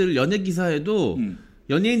연예인들 연예 기사에도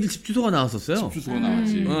연예인들 집 주소가 나왔었어요. 집 주소가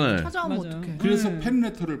나왔지. 네. 찾아오면 맞아요. 어떡해. 그래서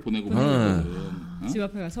팬레터를 보내고 그랬거든. 집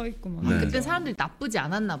앞에 가 서 있고 막. 네. 그때 사람들이 나쁘지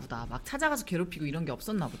않았나 보다. 막 찾아가서 괴롭히고 이런 게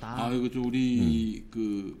없었나 보다. 이거 좀 우리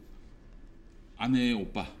그 아내의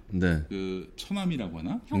오빠, 네. 그 처남이라고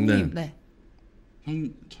하나? 형님. 네.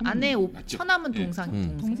 처남 아내 맞죠? 처남은 예.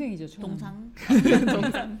 동생. 동생이죠. 동상.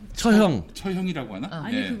 처형이라고 하나?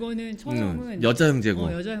 아니 네. 그거는 처형은 여자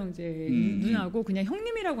형제고. 여자 형제 누나고 그냥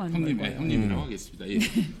형님이라고 하는 형님, 거예요. 형님이라고 하겠습니다. 예.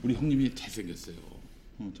 우리 형님이 잘생겼어요.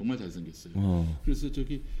 정말 잘생겼어요. 그래서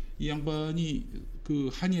저기 이 양반이 그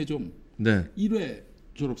한예종 네. 1회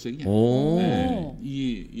졸업생이야. 네.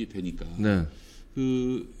 이게 되니까. 네.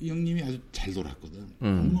 이 형님이 아주 잘 돌았거든.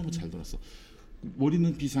 너무너무 잘 돌았어.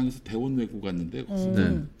 머리는 비상해서 대원 외고 갔는데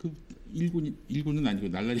네. 그 일군은 아니고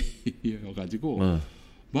날라리여가지고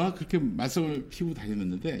막 그렇게 말썽을 피우고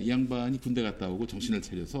다녔는데 이 양반이 군대 갔다 오고 정신을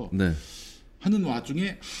차려서 네. 하는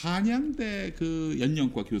와중에 한양대 그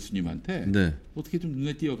연영과 교수님한테 네. 어떻게 좀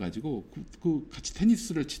눈에 띄어가지고 그 같이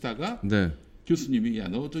테니스를 치다가 네. 교수님이 야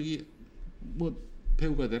너 저기 뭐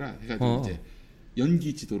배우가 되라 해가지고 이제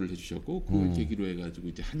연기 지도를 해주셨고 그걸 계기로 해가지고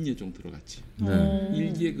이제 한예종 들어갔지. 네.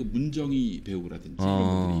 일기에 그 문정희 배우라든지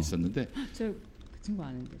이런 것들이 있었는데. 저 그 친구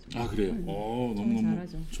아는데. 아 그래요. 너무너무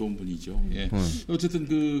잘하죠. 좋은 분이죠. 예. 어쨌든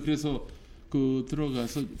그래서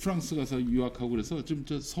들어가서 프랑스 가서 유학하고 그래서 지금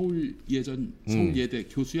저 서울 예대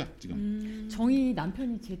교수야 지금. 정희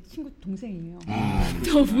남편이 제 친구 동생이에요.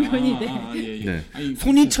 저 우연히 예. 네. 아니,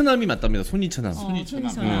 손이처남이 맞답니다. 손이처남.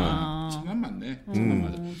 손이처남. 처남 맞네. 처남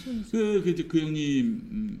맞아. 그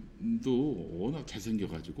형님도 워낙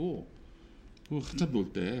잘생겨가지고. 한참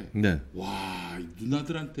놀 때, 네. 와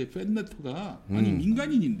누나들한테 팬레터가 아니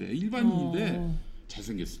민간인인데 일반인인데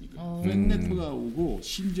잘생겼으니까 팬레터가 오고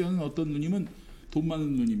심지어는 어떤 누님은 돈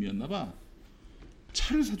많은 누님이었나봐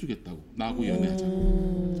차를 사주겠다고 나하고 연애하자.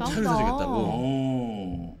 차를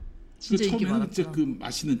사주겠다고. 진짜 인기 처음에는 많았죠. 이제 그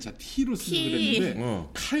마시는 차 T로 쓰려고 그랬는데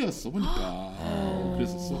카였어 보니까.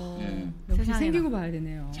 그랬었어. 예. 역시 생기고 봐야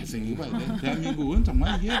되네요. 잘생기고 봐야 돼. 대한민국은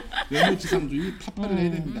정말 이게 외모지상주의 타파를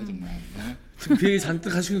해야 됩니다 정말. 네. 비행기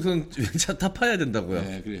잔뜩 하시고선 차 타파해야 된다고요.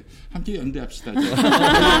 네, 그래. 함께 연대합시다.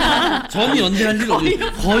 저는 연대할 일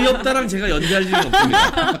거의 없다랑 제가 연대할 일은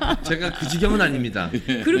없습니다. 제가 그 지경은 아닙니다.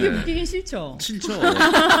 그렇게 웃기긴 싫죠. 싫죠.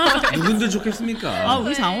 누군들 좋겠습니까?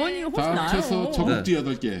 우리 장원이가 훨씬 나아요. 합쳐서 저국도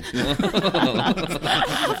 8개.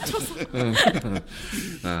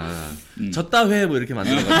 젖다회 뭐 이렇게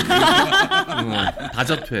만들어가지고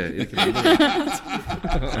다젖회 이렇게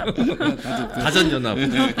다젖연합.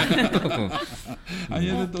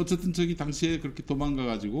 아니 어쨌든 저기 당시에 그렇게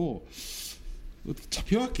도망가가지고 어떻게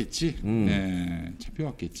잡혀왔겠지. 네,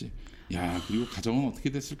 잡혀왔겠지. 야 그리고 가정은 어떻게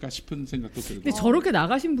됐을까 싶은 생각도 들고. 근데 저렇게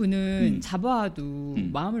나가신 분은 잡아도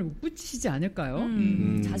마음을 못 붙이시지 않을까요?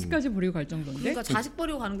 자식까지 버리고 갈 정도인데. 그러니까 자식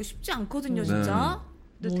버리고 가는 게 쉽지 않거든요, 진짜.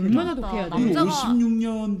 뭐 얼마나 독해야 돼. 남자가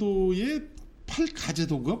 56년도에 팔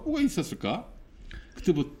가재도가 뭐가 있었을까?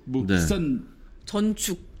 그때 뭐 네. 비싼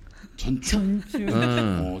전축. 전축.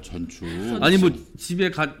 아니 뭐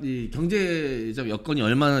집에 이 경제적 여건이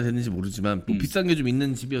얼마나 됐는지 모르지만 뭐 비싼 게 좀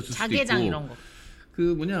있는 집이었을 수도 있고. 자개장 이런 거. 그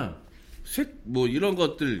뭐냐 뭐 이런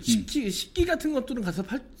것들 식기 같은 것들은 가서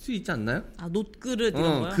팔 수 있지 않나요? 놋그릇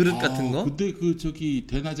이런 거요? 그릇 같은 거? 근데 그 저기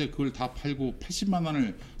대낮에 그걸 다 팔고 80만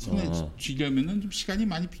원을 손에 쥐려면은 좀 시간이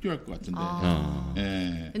많이 필요할 것 같은데.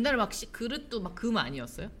 예. 옛날에 막 그릇도 막 금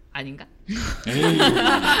아니었어요? 아닌가? 에이.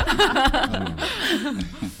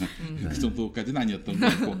 그 정도까지는 아니었던 것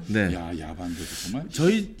같고. 네. 야 야반데도 정말.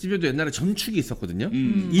 저희 집에도 옛날에 전축이 있었거든요.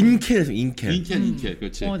 인켈에서 인켈. 인켈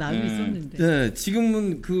그렇지. 나도 있었는데. 네,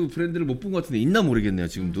 지금은 그 브랜드를 못 본 것 같은데 있나 모르겠네요.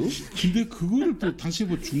 지금도. 근데 그거를 또 당시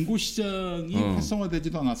뭐 중고 시장이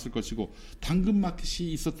활성화되지도 않았을 것이고 당근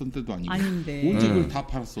마켓이 있었던 때도 아니고. 아닌데. 언제 그걸 다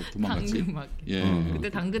팔았어 도망갔지. 당근 마켓. 예. 그때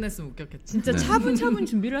당근했으면 웃겼겠지. 진짜 차분차분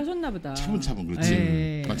준비를 하셨나 보다. 차분차분 그렇지.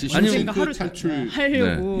 네. 마치 아니면 신생크 하루 탈출.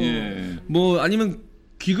 하려고. 예. 뭐 아니면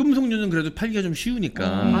귀금속류는 그래도 팔기가 좀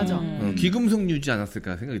쉬우니까. 맞아. 귀금속류지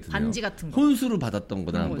않았을까 생각이 드네요. 반지 같은 거. 혼수로 받았던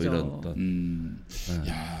거나 뭐 그런 이런 거죠. 어떤.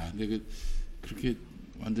 야, 근데 그렇게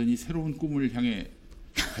완전히 새로운 꿈을 향해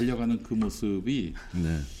달려가는 그 모습이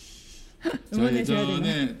네. 제가 응원해줘야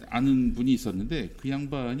예전에 아는 분이 있었는데 그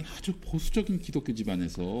양반이 아주 보수적인 기독교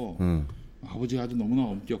집안에서 아버지가 아주 너무나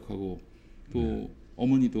엄격하고 또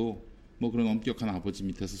어머니도 뭐 그런 엄격한 아버지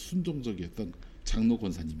밑에서 순종적이었던 장로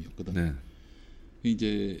권사님이었거든. 네.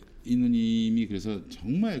 이제 이 누님이 그래서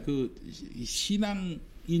정말 그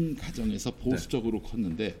신앙인 가정에서 보수적으로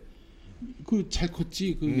컸는데 그 잘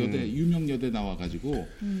컸지. 그 여대 유명 여대 나와가지고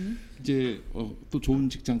이제 또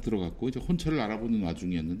좋은 직장 들어갔고 이제 혼처를 알아보는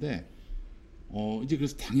와중이었는데 이제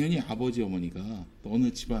그래서 당연히 아버지 어머니가 또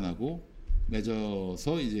어느 집안하고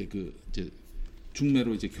맺어서 이제 이제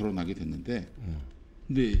중매로 이제 결혼하게 됐는데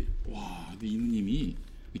근데 근데 이 누님이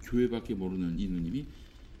교회밖에 모르는 이 누님이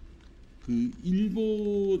그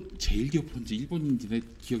일본 제일 교포인지 일본인지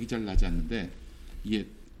기억이 잘 나지 않는데 이게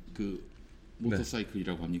그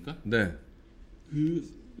모터사이클이라고 합니까? 네.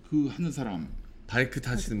 그 하는 사람 바이크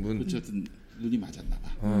타시는 분. 어쨌든 눈이 맞았나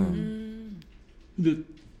봐. 근데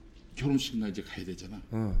결혼식 날 이제 가야 되잖아.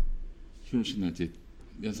 결혼식 날 이제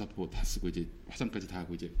면사포 다 쓰고 이제 화장까지 다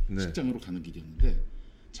하고 이제 네. 식장으로 가는 길이었는데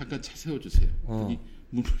잠깐 차 세워주세요. 그랬더니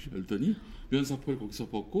문을 열더니 면사포를 거기서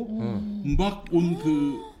벗고 막 온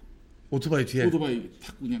그 오토바이 뒤에 오토바이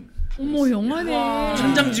탁 그냥 어머 영화네.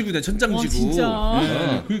 천장지구네 천장지구. 진짜.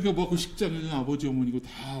 네. 그러니까 뭐 그 식장에는 아버지 어머니고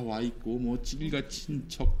다 와 있고 뭐 찔가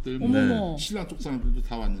친척들 뭐 어머머. 신랑 쪽 사람들도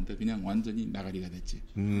다 왔는데 그냥 완전히 나가리가 됐지.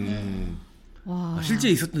 와. 아, 실제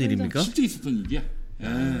있었던 일입니까? 실제 있었던 일이야. 예.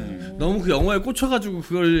 너무 그 영화에 꽂혀가지고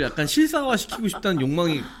그걸 약간 실사화 시키고 싶다는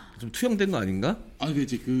욕망이 좀 투영된 거 아닌가? 아, 그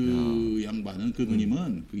이제 그 양반은 그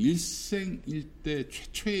누님은 그 일생 일대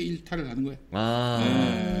최초의 일탈을 하는 거야.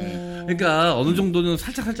 그러니까 어느 정도는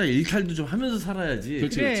살짝 일탈도 좀 하면서 살아야지.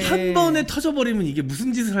 그렇지, 그래. 한 번에 터져버리면 이게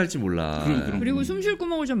무슨 짓을 할지 몰라. 그럼. 그리고 숨쉴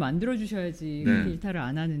구멍을 좀 만들어 주셔야지 네. 그렇게 일탈을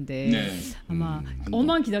안 하는데 네. 아마 안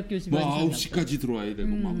엄한 기독교 집안. 뭐 9시까지 들어와야 되고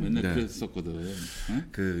막 맨날 네. 그랬었거든. 응?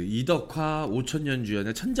 그 이덕화 5천년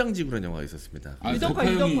주연의 천장지구라는 영화가 있었습니다. 아, 유덕화, 덕화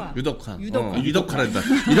형이 유덕화. 유덕화. 유덕화. 유덕화란다.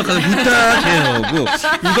 유덕화는 부탁해요고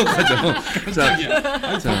유덕화죠. 자,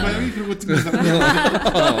 덕화 형이 그런 거 듣는 사람이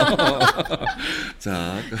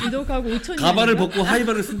자, 유독하고 5천 가발을 벗고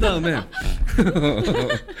하이바를 쓴 다음에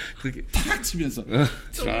그렇게 탁 치면서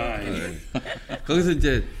거기서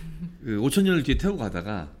이제 그 5천년을 뒤에 태우고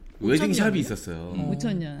가다가 웨딩샵이 있었어요.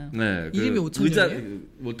 5천 년. 네, 그 이름이 5천년이에요? 의자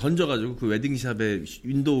뭐 던져가지고 그 웨딩샵의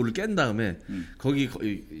윈도우를 깬 다음에 거기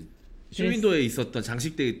쇼윈도에 있었던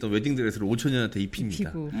장식되어 있던 웨딩드레스를 5천년한테 입힙니다.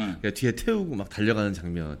 입히고. 그러니까 뒤에 태우고 막 달려가는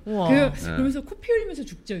장면. 우와. 그러면서 코피 흘리면서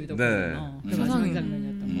죽죠 유독. 네. 그 마지막 세상에.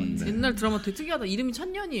 장면이었던 것 같아. 옛날 드라마 되게 특이하다. 이름이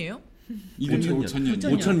천년이에요? 이름이 5천년.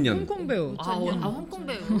 5천년. 홍콩 배우. 홍콩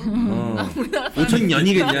배우.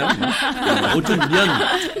 5천년이겠냐? 5천년.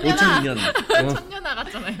 천년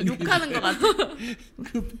나갔잖아요. 욕하는 것 같아.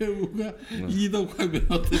 그 배우가 이덕화면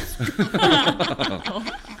어땠어?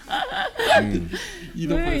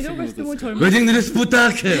 왜 이덕화 씨도 뭐 젊은 웨딩드레스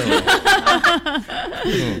부탁해요.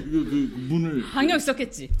 그 문을 방역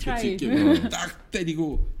있었겠지. 트라이. 이렇게 딱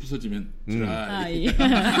때리고 부서지면 트라이.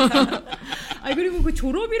 아 그리고 그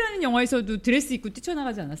졸업이라는 영화에서도 드레스 입고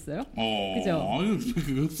뛰쳐나가지 않았어요? 그죠? 아유,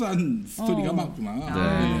 그 흡사한 스토리가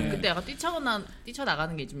많구나. 네. 그때 약간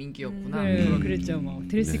뛰쳐나가는 게 좀 인기였구나. 그랬죠. 뭐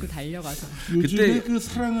드레스 입고 달려가서. 요즘에 그때- 그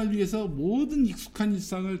사랑을 위해서 모든 익숙한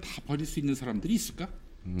일상을 다 버릴 수 있는 사람들이 있을까?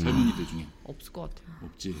 젊은이들 중에 없을 것 같아요.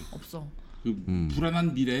 없지. 없어. 그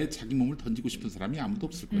불안한 미래에 자기 몸을 던지고 싶은 사람이 아무도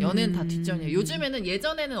없을 거야. 연애는 다 뒷전이에요. 요즘에는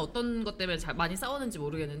예전에는 어떤 것 때문에 많이 싸웠는지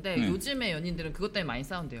모르겠는데 네. 요즘의 연인들은 그것 때문에 많이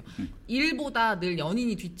싸운대요. 일보다 늘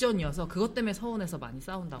연인이 뒷전이어서 그것 때문에 서운해서 많이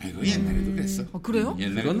싸운다고. 아이고, 옛날에도 그랬어. 그래요?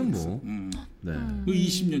 옛날에도 그거는 그랬어. 뭐. 네. 그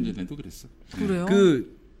 20년 전에도 그랬어. 그래요?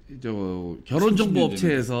 결혼 정보 30년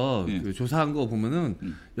업체에서 전에. 그 조사한 거 보면은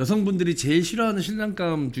여성분들이 제일 싫어하는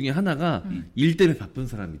신랑감 중에 하나가 일 때문에 바쁜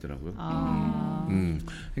사람이더라고요.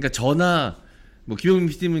 그러니까 저나 뭐 김용민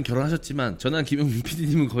PD님은 결혼하셨지만 저나 김용민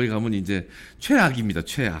PD님은 거기 가면 이제 최악입니다.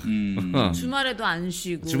 최악. 주말에도 안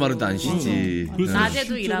쉬고. 주말에도 안 쉬지. 그래서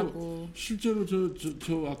낮에도 실제로- 일하고. 실제로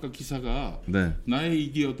저 아까 기사가 네. 나의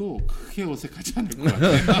이기여도 크게 어색하지 않을 것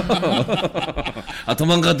같아. 아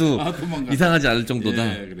도망가도 도망가. 이상하지 않을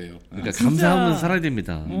정도다. 예, 그래요. 그러니까 진짜- 감사하면서 살아야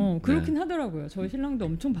됩니다. 그렇긴 하더라고요. 저희 신랑도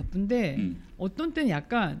엄청 바쁜데 어떤 때는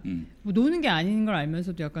약간 뭐 노는 게 아닌 걸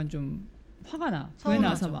알면서도 약간 좀 화가 나. 왜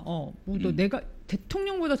나서 막 너 내가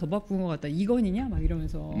대통령보다 더 바쁜 것 같다. 이건이냐? 막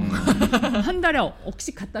이러면서 한 달에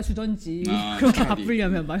억씩 갖다 주던지 그렇게 차라리.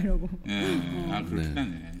 바쁘려면 막 이러고. 그렇긴 네.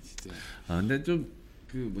 하네, 진짜. 근데 좀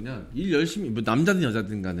일 열심히 뭐 남자든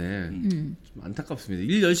여자든 간에 좀 안타깝습니다.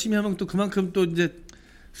 일 열심히 하면 또 그만큼 또 이제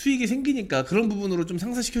수익이 생기니까 그런 부분으로 좀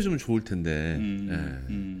상쇄시켜주면 좋을 텐데.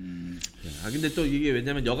 근데 또 이게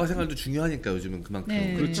왜냐면 여가 생활도 중요하니까 요즘은 그만큼.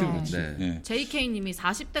 네. 그렇지, 어. 그렇지. 네. 네. JK님이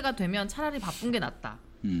 40대가 되면 차라리 바쁜 게 낫다.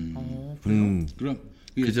 그럼 그죠?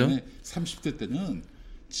 예전에 30대 때는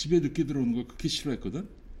집에 늦게 들어오는 걸 그렇게 싫어했거든.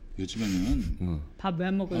 요즘에는 밥 왜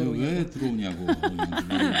안 먹고 아유, 들어오냐고. 왜 들어오냐고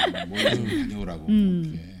뭐좀 다녀오라고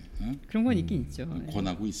이렇게 그런 건 있긴 있죠.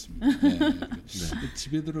 권하고 있습니다. 네.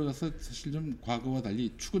 집에 들어가서 사실 좀 과거와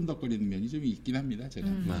달리 추근덕거리는 면이 좀 있긴 합니다. 제가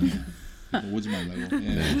오지 말라고.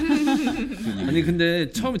 아니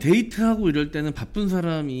근데 처음에 데이트하고 이럴 때는 바쁜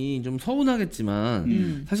사람이 좀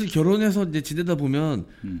서운하겠지만 사실 결혼해서 이제 지내다 보면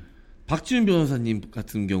박지훈 변호사님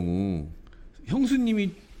같은 경우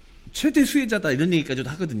형수님이 최대 수혜자다 이런 얘기까지도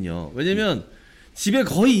하거든요. 왜냐면 집에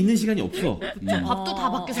거의 있는 시간이 없어. 밥도 다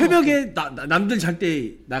밖에서 새벽에 남들 잘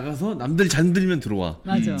때 나가서 남들 잠들면 들어와.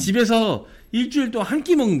 맞아. 집에서 일주일 동안 한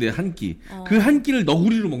끼 먹는데 한 끼. 그 한 끼를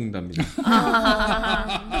너구리로 먹는답니다.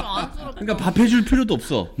 안쓰럽다. 그러니까 밥 해줄 필요도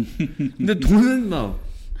없어. 근데 돈은 막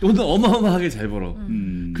돈을 어마어마하게 잘 벌어.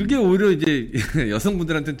 그게 오히려 이제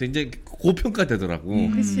여성분들한테는 굉장히 고평가되더라고.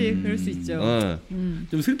 그렇지, 그럴 수 있죠.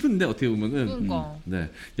 좀 슬픈데 어떻게 보면은. 그러니까. 네,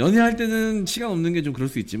 연애할 때는 시간 없는 게 좀 그럴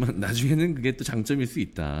수 있지만 나중에는 그게 또 장점일 수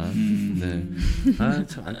있다. 네. 아,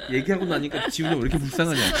 참 얘기하고 나니까 지훈이 왜 이렇게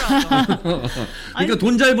불쌍하냐. 그러니까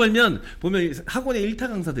돈 잘 벌면 보면 학원에 일타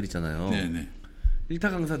강사들 있잖아요. 네네. 일타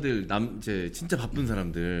강사들 이제 진짜 바쁜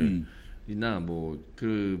사람들이나 뭐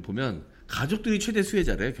그 보면 가족들이 최대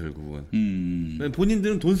수혜자래 결국은.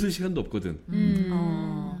 본인들은 돈 쓸 시간도 없거든.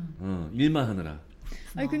 일만 하느라.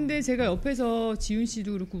 아니 근데 제가 옆에서 지훈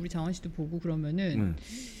씨도 그렇고 우리 장원 씨도 보고 그러면은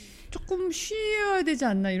조금 쉬어야 되지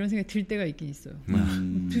않나 이런 생각이 들 때가 있긴 있어요.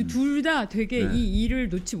 둘 다 되게 이 일을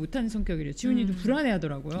놓지 못하는 성격이래요. 지훈이도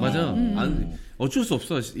불안해하더라고요. 맞아. 어쩔 수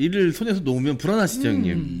없어. 일을 손에서 놓으면 불안하시죠,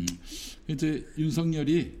 형님. 이제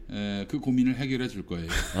윤석열이 그 고민을 해결해 줄 거예요.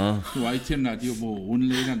 그 YTN 라디오 뭐 오늘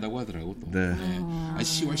내일 한다고 하더라고 또. 네.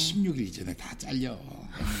 10월 16일 이전에 다 잘려.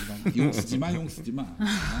 용 쓰지 마.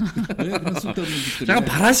 왜 그런 쓸데없는 짓들. 약간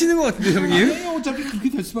바라시는 것 같은데 형님. 아니, 어차피 그렇게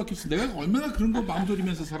될 수밖에 없어. 내가 얼마나 그런 거 마음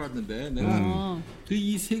졸이면서 살았는데 내가 그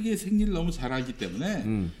이 세계의 생리를 너무 잘 알기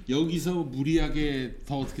때문에 여기서 무리하게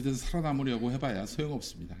더 어떻게든 살아남으려고 해봐야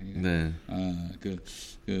소용없습니다. 그러니까 네. 그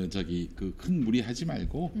큰 무리하지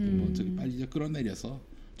말고 뭐 저기 빨리 이제 끌어내려서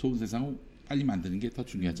좋은 세상을 빨리 만드는 게 더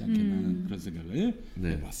중요하지 않겠나 하는 그런 생각을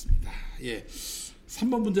해봤습니다. 예.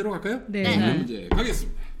 3번 문제로 갈까요? 네. 3번 문제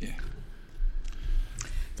가겠습니다. 예.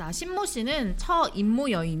 자, 신모 씨는 처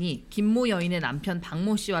임모 여인이 김모 여인의 남편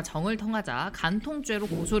박모 씨와 정을 통하자 간통죄로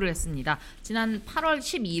고소를 했습니다. 지난 8월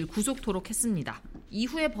 12일 구속 토록했습니다.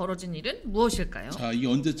 이후에 벌어진 일은 무엇일까요? 자, 이게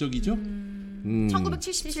언제적이죠?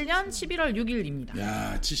 1977년 11월 6일입니다.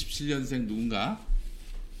 야, 77년생 누군가?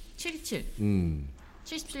 77.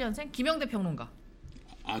 77년생 김영대 평론가.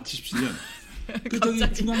 아, 77년. 그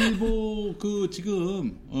저기 중앙일보 그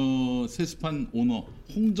지금 세스판 오너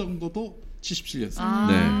홍정도도 77년생.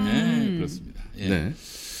 네, 그렇습니다. 예. 네.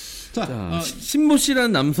 자, 신모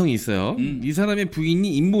씨라는 남성이 있어요. 이 사람의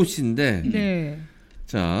부인이 임모 씨인데. 네.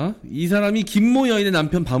 자, 이 사람이 김모 여인의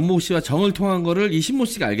남편 박모 씨와 정을 통한 거를 이 신모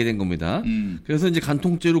씨가 알게 된 겁니다. 그래서 이제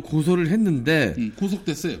간통죄로 고소를 했는데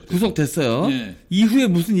구속됐어요. 구속됐어요. 네. 이후에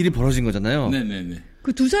무슨 일이 벌어진 거잖아요. 네네네.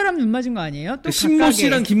 그 두 사람 눈 맞은 거 아니에요? 또 신모 각각의.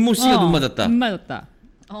 씨랑 김모 씨가 눈 맞았다. 눈 맞았다.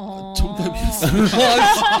 정답이었어.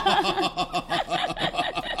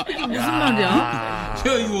 이게 무슨 말이야? 야,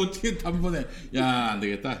 이거 어떻게 단번에? 야, 안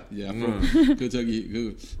되겠다. 이제 앞으로 그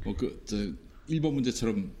저기 저 1번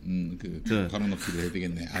문제처럼 걸어놓기를 해야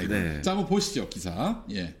되겠네. 아이고. 네. 자, 한번 보시죠 기사.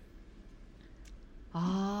 예.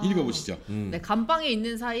 읽어보시죠. 네, 감방에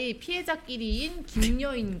있는 사이 피해자끼리인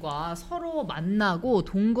김여인과 서로 만나고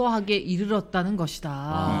동거하게 이르렀다는 것이다.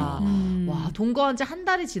 와, 동거한 지 한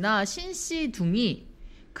달이 지나 신씨 둥이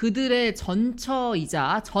그들의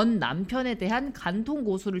전처이자 전 남편에 대한 간통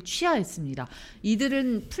고소를 취하했습니다.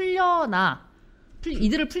 이들을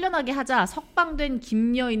풀려나게 하자 석방된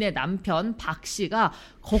김여인의 남편 박 씨가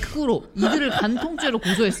거꾸로 이들을 간통죄로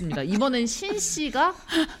고소했습니다. 이번엔 신 씨가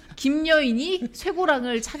김여인이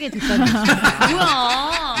쇠고랑을 차게 됐다는 것입니다.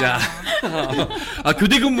 뭐야? 야,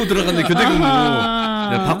 교대 근무 들어갔네. 교대 근무.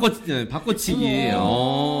 바꿔치기.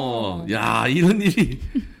 야, 이런 일이.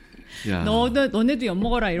 야. 너네도 엿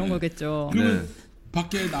먹어라 이런 거겠죠. 그러면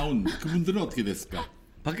밖에 나온 그분들은 어떻게 됐을까?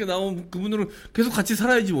 밖에 나온 그분들은 계속 같이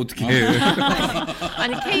살아야지 뭐 어떻게 해.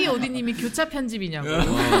 아니 KOD님이 교차 편집이냐고.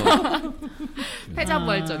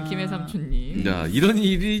 패자부활전 김해삼촌님. 야, 이런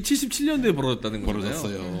일이 77년도에 벌어졌다는 거예요.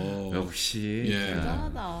 벌어졌어요. 역시. 예.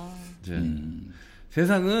 대단하다.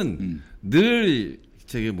 세상은 늘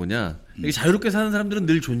이게 자유롭게 사는 사람들은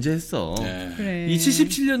늘 존재했어. 네. 그래. 이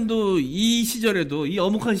 77년도 이 시절에도 이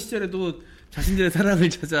엄혹한 시절에도 자신들의 사랑을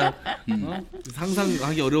찾아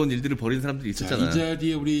상상하기 어려운 일들을 벌인 사람들이 있었잖아요. 이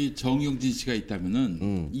자리에 우리 정영진 씨가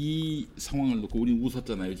있다면은 이 상황을 놓고 우리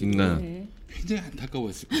웃었잖아요. 지금 네. 굉장히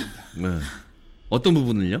안타까워했을 겁니다. 네. 어떤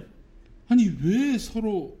부분을요? 아니 왜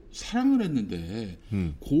서로 사랑을 했는데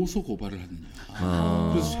고소 고발을 하느냐.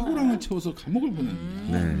 그래서 쇠고랑을 채워서 감옥을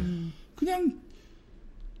보냈느냐. 네.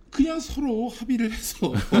 그냥 서로 합의를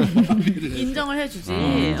해서 인정을 해주지.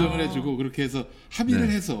 인정을 해주고 그렇게 해서 합의를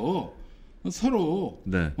네. 해서 서로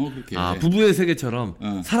그렇게 부부의 세계처럼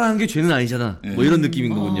사랑한 게 죄는 아니잖아. 뭐 이런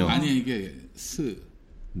느낌인 거군요. 아니 이게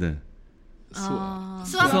네.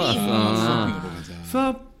 스와핑으로 가자.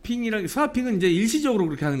 스와핑은 이제 일시적으로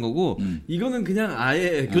그렇게 하는 거고 이거는 그냥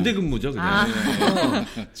아예 교대 근무죠. 그냥.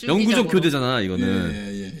 영구적 교대잖아.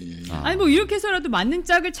 이거는. 아니 뭐 이렇게 해서라도 맞는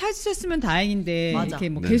짝을 찾으셨으면 다행인데 맞아. 이렇게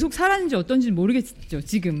뭐 계속 살았는지 어떤지는 모르겠죠.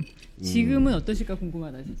 지금은 어떠실까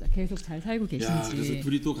궁금하다 진짜. 계속 잘 살고 계신지. 그래서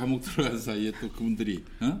둘이 또 감옥 들어간 사이에 또 그분들이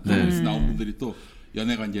감옥에서 나온 분들이 또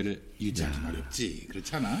연애 관계를 유지하기 어렵지.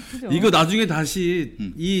 그렇지 않아? 그죠? 이거 나중에 다시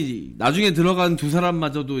나중에 들어간 두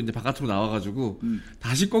사람마저도 이제 바깥으로 나와가지고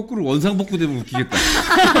다시 거꾸로 원상복구되면 웃기겠다.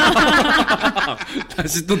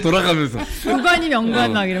 다시 또 돌아가면서 구간이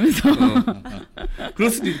명관 막 이러면서.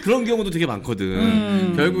 그런 경우도 되게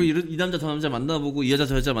많거든. 결국 이 남자 저 남자 만나보고 이 여자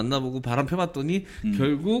저 여자 만나보고 바람 펴봤더니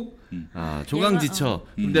결국 조강지처.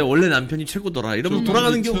 근데 원래 남편이 최고더라. 이러면서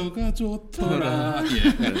돌아가는 경우. 조강지처가 좋더라.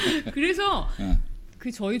 예. 그래서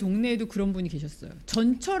그 저희 동네에도 그런 분이 계셨어요.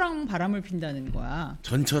 전처랑 바람을 핀다는 거야.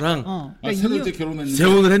 전처랑 그러니까 새로 이제 결혼했는데.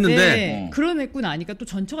 재혼을 했는데 네, 그러냈고 나니까 또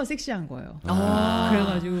전처가 섹시한 거예요.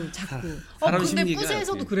 그래가지고 자꾸 사람 근데 심리가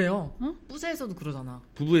뿌세에서도 그래요. 뿌세에서도 그러잖아.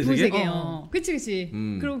 부부의 세계. 세계요. 그치.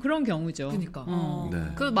 그런 경우죠. 그러니까. 네.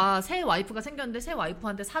 그 막 새 와이프가 생겼는데 새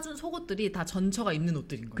와이프한테 사준 속옷들이 다 전처가 입는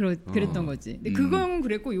옷들인 거예요. 그랬던 거지. 근데 그건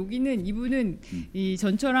그랬고 여기는 이분은 이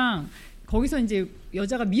전처랑 거기서 이제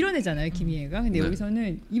여자가 밀어내잖아요, 김희애가. 근데 네.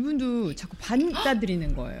 여기서는 이분도 자꾸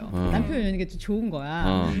반따드리는 거예요. 남편 여는 게 또 좋은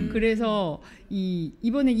거야. 그래서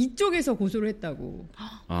이번에 이쪽에서 고소를 했다고.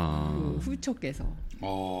 그 후처께서.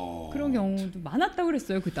 그런 경우도 많았다고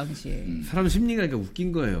그랬어요, 그 당시에. 사람 심리가 그러니까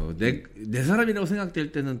웃긴 거예요. 내 사람이라고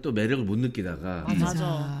생각될 때는 또 매력을 못 느끼다가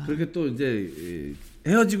맞아. 그렇게 또 이제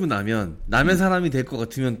헤어지고 나면 남의 사람이 될 것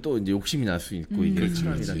같으면 또 이제 욕심이 날 수 있고 이게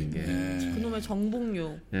사람이라는 게. 그놈의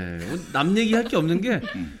정복욕. 예, 남 얘기할 게 없는 게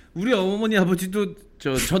우리 어머니 아버지도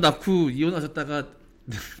저 낳고 이혼하셨다가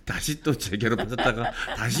다시 또 재결혼하셨다가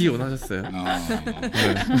다시 이혼하셨어요. 네.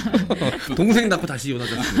 동생 낳고 다시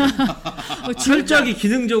이혼하셨어요. 철저하게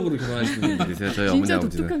기능적으로 결혼하시는 분들이세요. 저희 어머니 진짜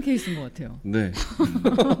아버지는. 독특한 케이스인 것 같아요. 네.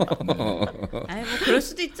 아이 뭐 그럴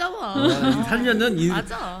수도 있죠 뭐. 살면은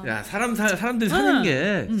맞아. 야 사람들이 사는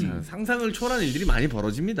게 상상을 초월하는 일들이 많이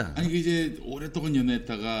벌어집니다. 아니 이제 오랫동안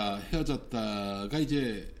연애했다가 헤어졌다가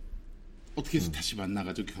이제 어떻게 해서 다시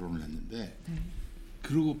만나가지고 결혼을 했는데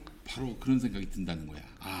그러고 바로 그런 생각이 든다는 거야.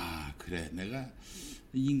 아 그래 내가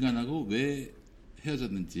이 인간하고 왜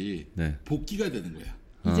헤어졌는지 네. 복귀가 되는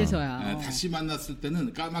거야. 이제서야. 다시 만났을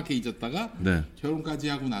때는 까맣게 잊었다가 네. 결혼까지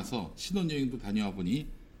하고 나서 신혼여행도 다녀와 보니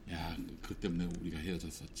야 그 때문에 우리가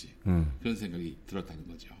헤어졌었지. 그런 생각이 들었다는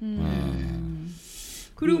거죠.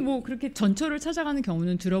 그리고 뭐 그렇게 전처를 찾아가는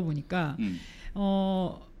경우는 들어보니까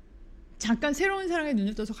잠깐 새로운 사랑에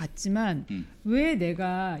눈을 떠서 갔지만 왜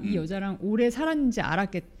내가 이 여자랑 오래 살았는지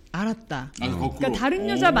알았다. 그러니까 다른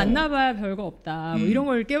여자 만나봐야 별거 없다. 뭐 이런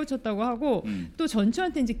걸 깨우쳤다고 하고 또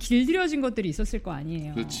전처한테 이제 길들여진 것들이 있었을 거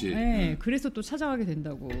아니에요. 그렇지. 네, 그래서 또 찾아가게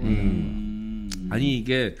된다고. 아니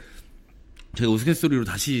이게 제가 우스갯소리로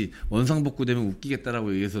다시 원상복구되면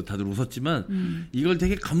웃기겠다라고 얘기해서 다들 웃었지만 이걸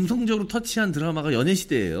되게 감성적으로 터치한 드라마가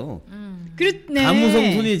연애시대예요. 그렇네.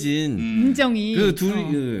 감우성 손예진 문정이 그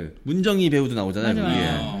둘이 문정이 배우도 나오잖아요. 맞아, 거기에.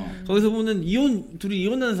 맞아. 거기서 보면 둘이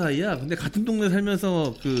이혼한 사이야. 근데 같은 동네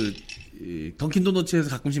살면서 그 던킨 도너츠에서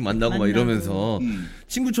가끔씩 만나고 막 이러면서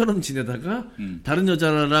친구처럼 지내다가 다른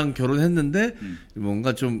여자랑 결혼했는데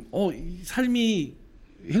뭔가 좀 삶이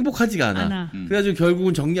행복하지가 않아. 그래가지고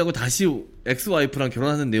결국은 정리하고 다시 엑스와이프랑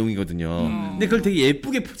결혼하는 내용이거든요. 근데 그걸 되게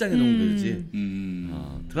예쁘게 포장해 놓은 거지.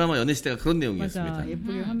 드라마 연애시대가 그런 내용이었습니다. 맞아.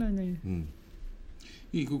 예쁘게 화면을.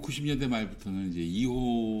 그 90년대 말부터는 이제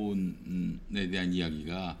이혼에 대한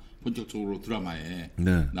이야기가 본격적으로 드라마에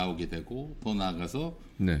네. 나오게 되고 더 나아가서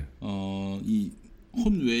네. 이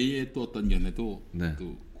혼 외에 또 어떤 연애도 네.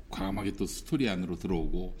 또 과감하게 또 스토리 안으로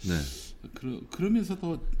들어오고 네. 그러면서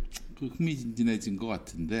더 흥미진진해진 것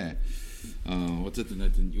같은데 어쨌든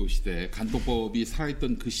하여튼 이 시대 간통법이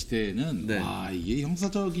살아있던 그 시대에는 네. 와 이게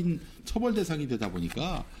형사적인 처벌 대상이 되다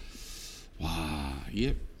보니까 와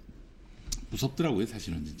이게 무섭더라고요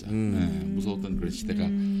사실은 진짜 무서웠던 그런 시대가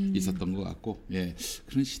있었던 것 같고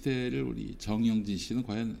그런 시대를 우리 정영진 씨는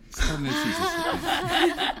과연 살아낼 수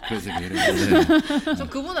있었을까 그런 생각을 해요. 저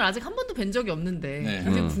그분을 아직 한 번도 뵌 적이 없는데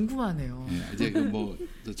굉장히 궁금하네요. 이제 뭐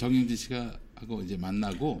정영진 씨가 하고 이제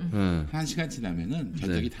만나고 1시간 지나면은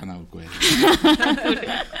견적이 다 나올 거예요.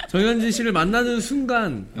 정현진 씨를 만나는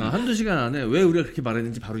순간 한두 시간 안에 왜 우리가 그렇게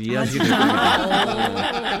말했는지 바로 이해하시게 될 겁니다.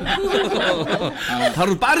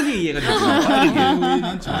 바로 빠르게 이해가 됩니다. 빠르게.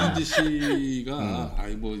 우리는 정현진 씨가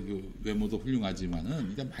뭐 외모도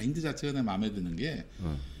훌륭하지만은 일단 마인드 자체가 내 마음에 드는 게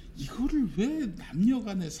이거를 왜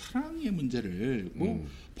남녀간의 사랑의 문제를 뭐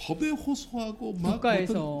법에 호소하고 막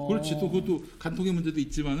국가에서 그렇지 또 그것도 간통의 문제도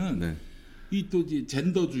있지만은 네. 이 또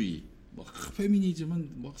젠더주의, 뭐 페미니즘은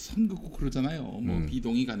뭐 선 긋고 그러잖아요. 뭐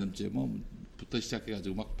비동의 간음죄 뭐부터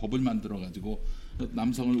시작해가지고 막 법을 만들어가지고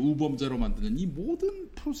남성을 우범자로 만드는 이 모든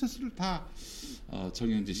프로세스를 다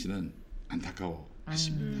정영진 씨는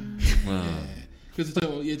안타까워하십니다. 그래서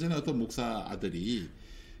저 예전에 어떤 목사 아들이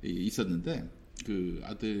있었는데 그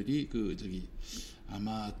아들이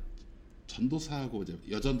아마 전도사하고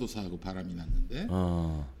여전도사하고 바람이 났는데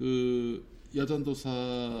그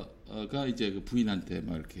여전도사가 이제 그 부인한테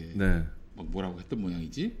막 이렇게 네. 막 뭐라고 했던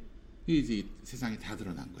모양이지. 이제 세상에 다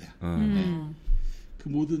드러난 거야. 네. 그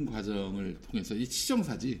모든 과정을 통해서 이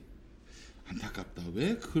치정사지. 안타깝다.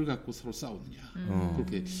 왜 그걸 갖고 서로 싸우느냐.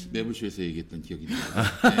 그렇게 매불쇼에서 얘기했던 기억이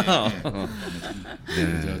나요.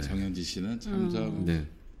 네. 저 정영진 씨는 참 네.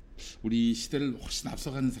 우리 시대를 훨씬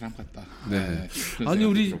앞서가는 사람 같다. 네. 네. 아니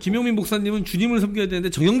우리 들었고. 김용민 목사님은 주님을 섬겨야 되는데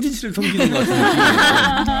정영진 씨를 섬기는 것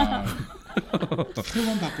같아요.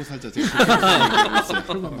 표만 받고 살자.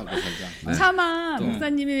 표만 받고 살자. 네. 차마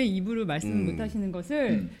목사님의 입으로 말씀 못 하시는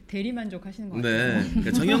것을 대리만족하시는 것 같아요. 네.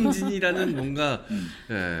 그러니까 정영진이라는 뭔가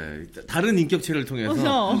다른 인격체를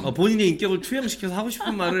통해서 본인의 인격을 투영시켜서 하고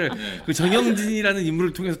싶은 말을 그 정영진이라는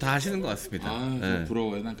인물을 통해서 다 하시는 것 같습니다. 좀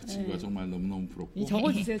부러워요. 난 그 친구가 정말 너무너무 부럽고.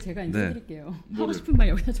 적어주세요. 제가 인사드릴게요. 하고 싶은 말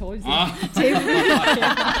여기다 적어주세요. 제 입으로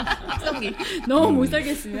합성기. 너무 못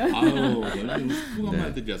살겠으면. 아유, 수고한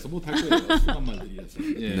말들이라서 못할 거예요. 수고한 말들이라서.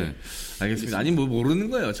 예. 네. 알겠습니다. 아니 뭐 모르는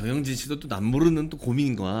거예요. 정영진 씨도 또 남 모르는 또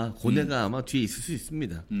고민과 고뇌가 아마 뒤에 있을 수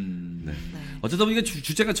있습니다. 네. 어쩌다 보니까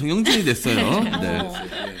주제가 정영진이 됐어요.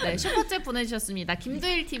 네, 슈퍼챗 보내주셨습니다.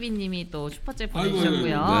 김도일 TV님이 또 슈퍼챗 보내주셨고요.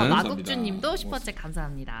 네, 마국주님도 슈퍼챗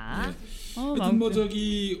감사합니다. 하여튼 뭐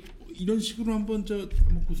저기 이런 식으로 한번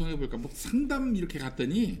구성해 볼까. 뭐 상담 이렇게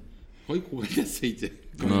갔더니 거의 고갈됐어 이제.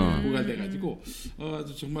 고갈돼가지고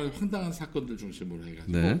아주 정말 황당한 사건들 중심으로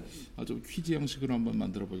해가지고 좀 퀴즈 형식으로 한번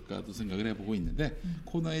만들어 볼까도 생각을 해보고 있는데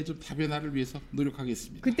코너의 좀 다변화를 위해서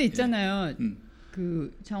노력하겠습니다. 그때 있잖아요.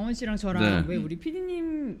 그 장원 씨랑 저랑 왜 우리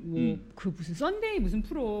PD님 뭐 그 무슨 썬데이 무슨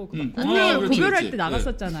프로 고별할 때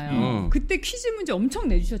나갔었잖아요. 그때 퀴즈 문제 엄청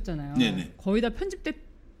내주셨잖아요. 네네. 거의 다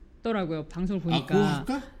편집됐더라고요. 방송을 보니까. 그거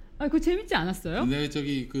할까? 그거 재밌지 않았어요? 네,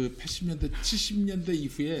 저기 그 80년대, 70년대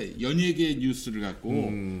이후에 연예계 뉴스를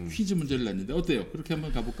갖고 퀴즈 문제를 냈는데 어때요? 그렇게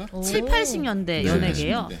한번 가볼까? 7, 80년대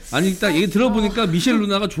연예계요? 아니 딱 얘기 들어보니까 미셸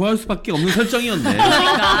루나가 좋아할 수밖에 없는 설정이었네.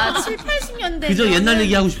 그러니까 7, 80년대 그저 옛날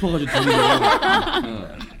얘기하고 싶어가지고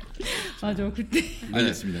맞아 그때.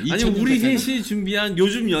 알겠습니다. 아니 우리 셋이 준비한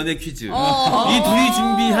요즘 연애 퀴즈, 이 둘이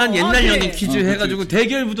준비한 옛날 연애 퀴즈 해가지고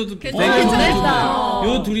대결 구도도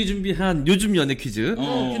요 둘이 준비한 요즘 연애 퀴즈.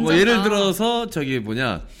 뭐 예를 들어서 저기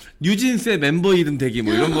뭐냐 뉴진스의 멤버 이름 대기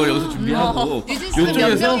뭐 이런 거 여기서 준비하고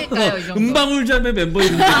요쪽에서 음방울잡의 member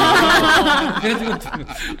이름 대기 해가지고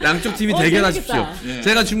양쪽 팀이 대결하십시오.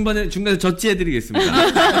 제가 중간에 젖지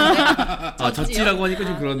해드리겠습니다. 젖지라고 하니까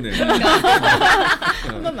좀 그렇네요.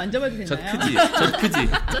 한번 만져봐도 되나요? 젖 크지.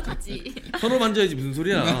 서로 만져야지 무슨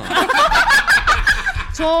소리야.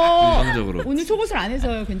 저 일방적으로. 오늘 속옷을 안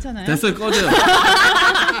해서요. 괜찮아요? 됐어요. 꺼져요.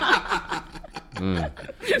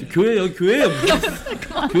 교회에서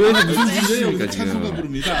무슨 짓이십니까 찬송가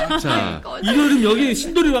부릅니다. 자, 일요일은 여기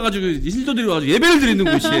신도들이 와가지고 예배를 드리는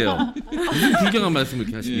곳이에요. 무슨 불경한 말씀을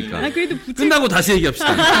이렇게 하십니까? 그래도 끝나고 다시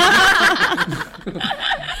얘기합시다.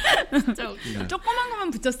 조그만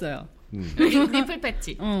것만 붙였어요. 리플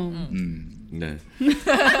패치. 네.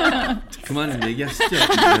 그만 얘기하시죠. 네.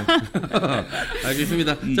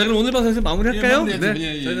 알겠습니다. 자, 그럼 오늘 방송에서 마무리할까요?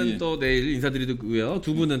 저희는 또 내일 인사드리고요.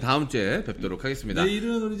 두 분은 다음 주에 뵙도록 하겠습니다.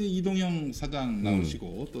 내일은 우리 이제 이동영 사장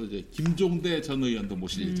나오시고 또 이제 김종대 전 의원도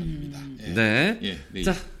모실 예정입니다. 네.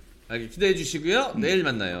 자, 기대해 주시고요. 내일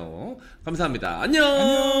만나요. 감사합니다. 안녕.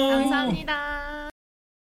 감사합니다.